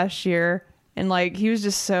boat last year, and like he was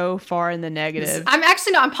just so far in the negative. I'm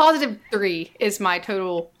actually not. I'm positive 3 is my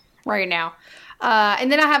total right now.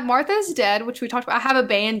 And then I have Martha's Dead, which we talked about. I have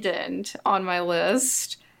Abandoned on my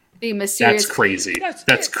list. The mysterious. That's crazy.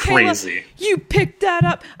 That's Kayla, crazy. you picked that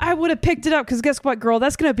up. I would have picked it up because guess what, girl?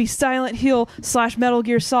 That's gonna be Silent Hill / Metal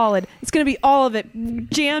Gear Solid. It's gonna be all of it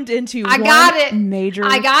jammed into I one got it. major.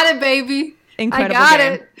 I got it, baby. Incredible I got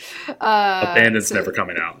game. it. Abandoned's never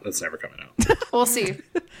coming out. That's never coming out. We'll see.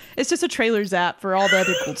 It's just a trailers app for all the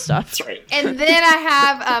other cool stuff. That's right. And then I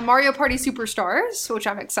have Mario Party Superstars, which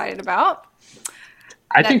I'm excited about.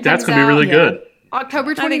 I think that's comes going to be really out, good.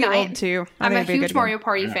 October I think it will 29th. too. I I'm think a it'd be a huge good Mario one.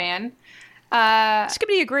 Party fan. It's gonna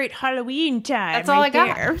be a great Halloween time. That's all I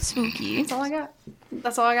got. there. Spooky. That's all I got.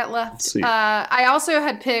 That's all I got left. See. I also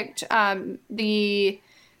had picked the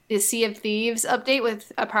Sea of Thieves update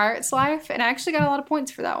with A Pirate's Life, and I actually got a lot of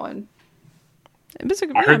points for that one. It was I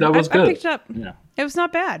heard that was I good. picked it up. Yeah. It was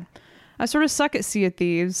not bad. I sort of suck at Sea of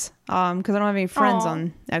Thieves because I don't have any friends Aw.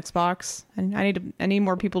 on Xbox, and I need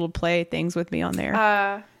more people to play things with me on there.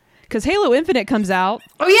 Oh Because Halo Infinite comes out.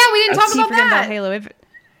 yeah, we didn't talk Keep about forgetting about that. Halo Infinite.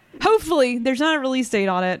 Hopefully, there's not a release date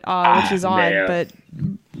on it, which is odd,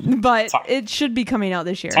 man. but it should be coming out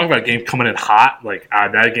this year. Talk about a game coming in hot. Like,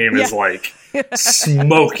 that game is Yeah. like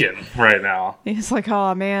smoking right now. It's like,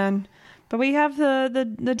 oh man. But we have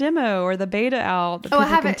the demo or the beta out that Oh, I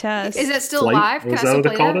people have can it. test. Is it still Flight? live? Can I Was that still what they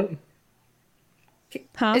play called that? it?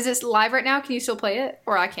 Huh? Is this live right now? Can you still play it,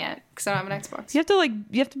 or I can't because I don't have an Xbox?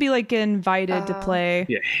 You have to be like invited to play.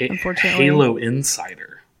 Yeah, Unfortunately. Halo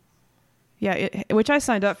Insider. Yeah, which I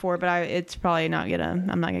signed up for, but it's probably not I'm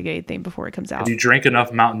not gonna get anything before it comes out. Have you drank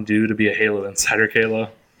enough Mountain Dew to be a Halo Insider, Kayla?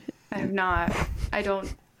 I have not. I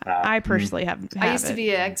don't. I personally have I used to it.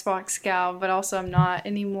 be an Xbox gal, but also I'm not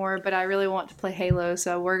anymore. But I really want to play Halo,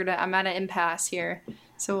 so I'm at an impasse here.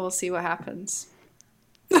 So we'll see what happens.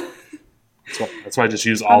 That's why I just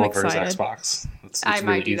use Oliver's excited. Xbox. It's I really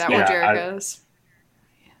might do that easy. with Yeah, Jericho's.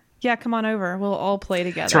 Yeah, come on over. We'll all play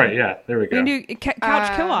together. That's right. Yeah, there we We go. can do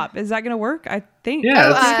couch co-op. Is that gonna work? I think.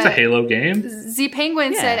 Yeah, Oh, it's a Halo game. Z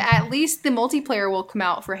Penguin Yeah. said at least the multiplayer will come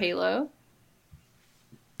out for Halo.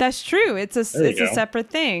 That's true. It's a There you go. separate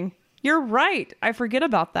thing. You're right. I forget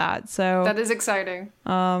about that. So That is exciting.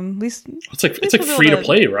 at least It's like we'll be free to able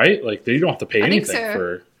play, right? Like you don't have to pay I think anything so.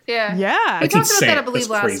 for. Yeah. yeah. We It's talked about insane. that, I believe, That's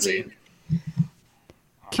last crazy. week.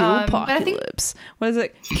 Kill but I think- Apocalypse. What is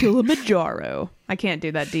it? Kilimanjaro. I can't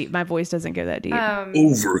do that deep. My voice doesn't go that deep.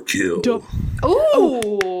 Overkill. Dope.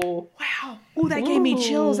 Ooh. Wow. Oh, that gave me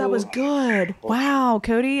chills. That was good. Wow,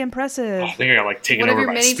 Cody, impressive. I think I got like taken One of over your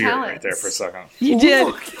by many spirit right talents. there for a second. You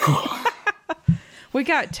did. We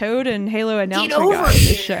got Toad and Halo announcer over guy on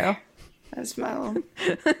this here. show. That's my little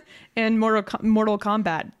And Mortal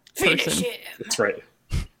Kombat finish person. it. That's right.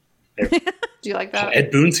 Do you like that?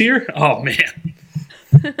 Ed Boon's here? Oh, man.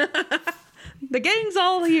 The gang's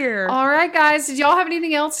all here. All right, guys. Did y'all have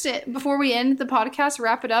anything else before we end the podcast?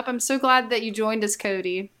 Wrap it up. I'm so glad that you joined us,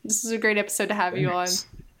 Cody. This is a great episode to have you on. Thanks.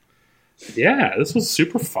 Yeah, this was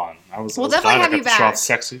super fun. I was We'll glad definitely I have got you to show back. off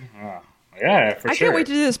sexy. Yeah, for I sure. can't wait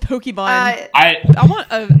to do this Pokemon. I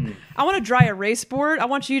I want a dry erase board. I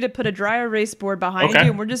want you to put a dry erase board behind Okay.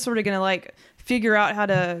 you, and we're just sort of gonna like figure out how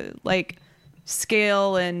to like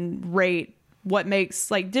scale and rate what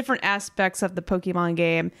makes like different aspects of the Pokemon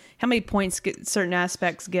game, how many points certain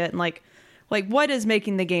aspects get, and like what is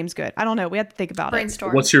making the games good. I don't know. We have to think about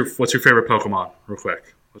Brainstorm. what's your favorite Pokemon? Real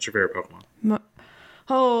quick. What's your favorite Pokemon? it.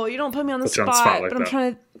 Oh, you don't put me on the Put you spot, on the spot like but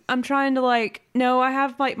that. I'm trying to like no, I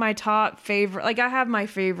have like my top favorite. Like I have my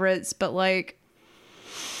favorites, but like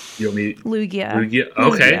You want me? Lugia. Lugia.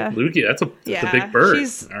 Okay, Lugia. That's a big bird.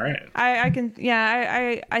 She's, All right. I can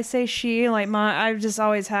I say she like I've just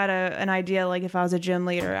always had an idea like if I was a gym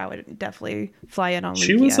leader I would definitely fly in on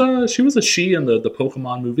Lugia. She was a she in the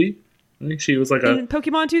Pokemon movie. I think she was like a in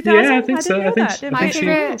Pokemon 2000. Yeah, I think so. didn't know that. My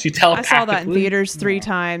favorite- she I telepathically. saw that in theaters 3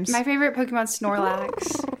 times. My favorite Pokemon,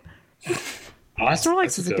 Snorlax. Oh,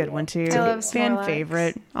 Snorlax is a good one too. I love Fan Snorlax.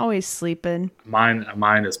 favorite. Always sleeping. Mine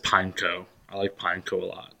is Pineco. I like Pineco a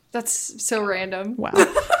lot. That's so random. Wow.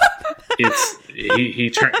 It's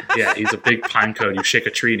he's a big Pineco. You shake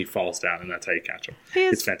a tree and he falls down, and that's how you catch him.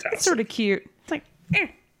 It's fantastic. It's sort of cute. It's like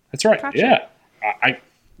That's right. Gotcha. Yeah,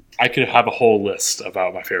 I could have a whole list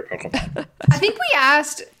about my favorite Pokemon. I think we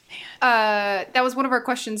asked. That was one of our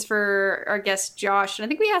questions for our guest Josh, and I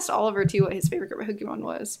think we asked Oliver too what his favorite Pokemon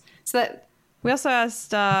was. So that we also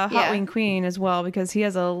asked Hot Yeah. Wing Queen as well because he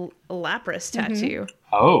has a Lapras tattoo.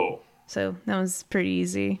 Oh, So that was pretty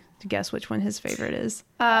easy to guess which one his favorite is.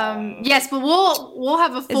 yes, but we'll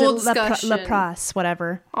have a Is full it discussion Lapras?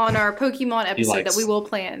 Whatever. on our Pokemon episode that we will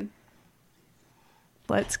plan.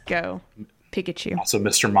 Let's go. Pikachu. also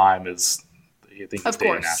Mr. Mime is. I think he's Of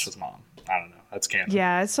dating course. Ash's mom. I don't know. That's canon.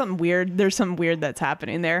 Yeah, it's something weird. There's something weird that's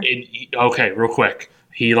happening there. Okay, real quick.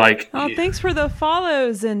 He like. Oh, thanks for the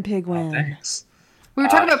follows in Pigwin. Thanks. We were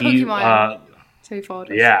talking about Pokemon, so he followed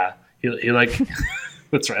us. Yeah, he like.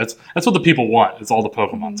 That's right. That's what the people want. It's all the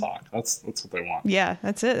Pokemon talk. That's what they want. Yeah,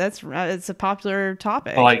 that's it. It's a popular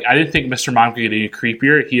topic. But like, I didn't think Mr. Mime could get any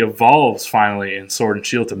creepier. He evolves finally in Sword and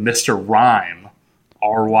Shield to Mr. Rhyme,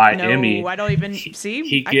 R-Y-M-E. No, I don't even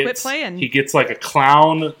see. I quit playing. He gets like a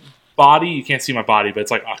clown body. You can't see my body, but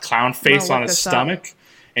it's like a clown face I'll on look his this up. stomach,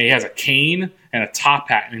 and he has a cane and a top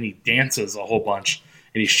hat, and he dances a whole bunch,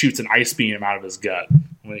 and he shoots an ice beam out of his gut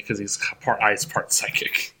because he's part ice, part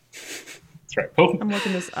psychic. That's right. I'm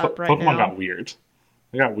looking this up right Pokemon now. got weird.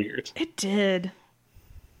 They got weird, It did.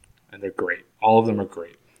 and they're great. All of them are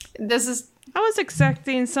great. This is I was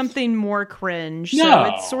expecting something more cringe. No.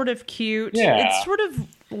 So it's sort of cute. Yeah. It's sort of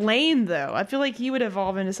lame though. I feel like he would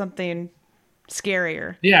evolve into something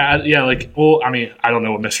scarier. Yeah, like, well, I mean, I don't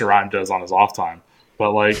know what Mr. Rhyme does on his off time,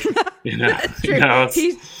 but like, you know, it's,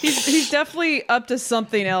 He's definitely up to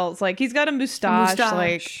something else. Like he's got a mustache. Mustache.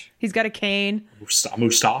 Like he's got a cane.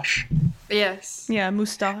 moustache. yes. Yeah,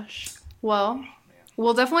 mustache. Well,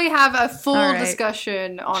 we'll definitely have a full All right.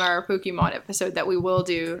 discussion on our Pokemon episode that we will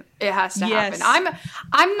do. It has to Yes. happen.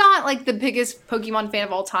 I'm not like the biggest Pokemon fan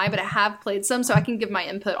of all time, but I have played some, so I can give my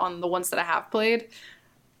input on the ones that I have played.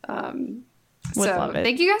 Would So love it.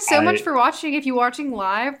 thank you guys so much for watching. If you're watching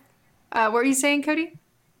live, what were you saying, Cody?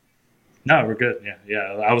 No, we're good. Yeah.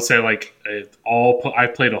 I would say like I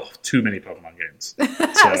played too many Pokemon games,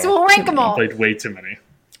 So we'll rank them I all. played way too many.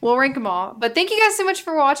 We'll rank them all. But thank you guys so much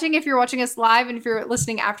for watching. If you're watching us live and if you're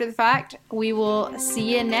listening after the fact, we will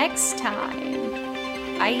see you next time.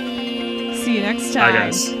 Bye. See you next Bye, time.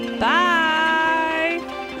 guys. Bye.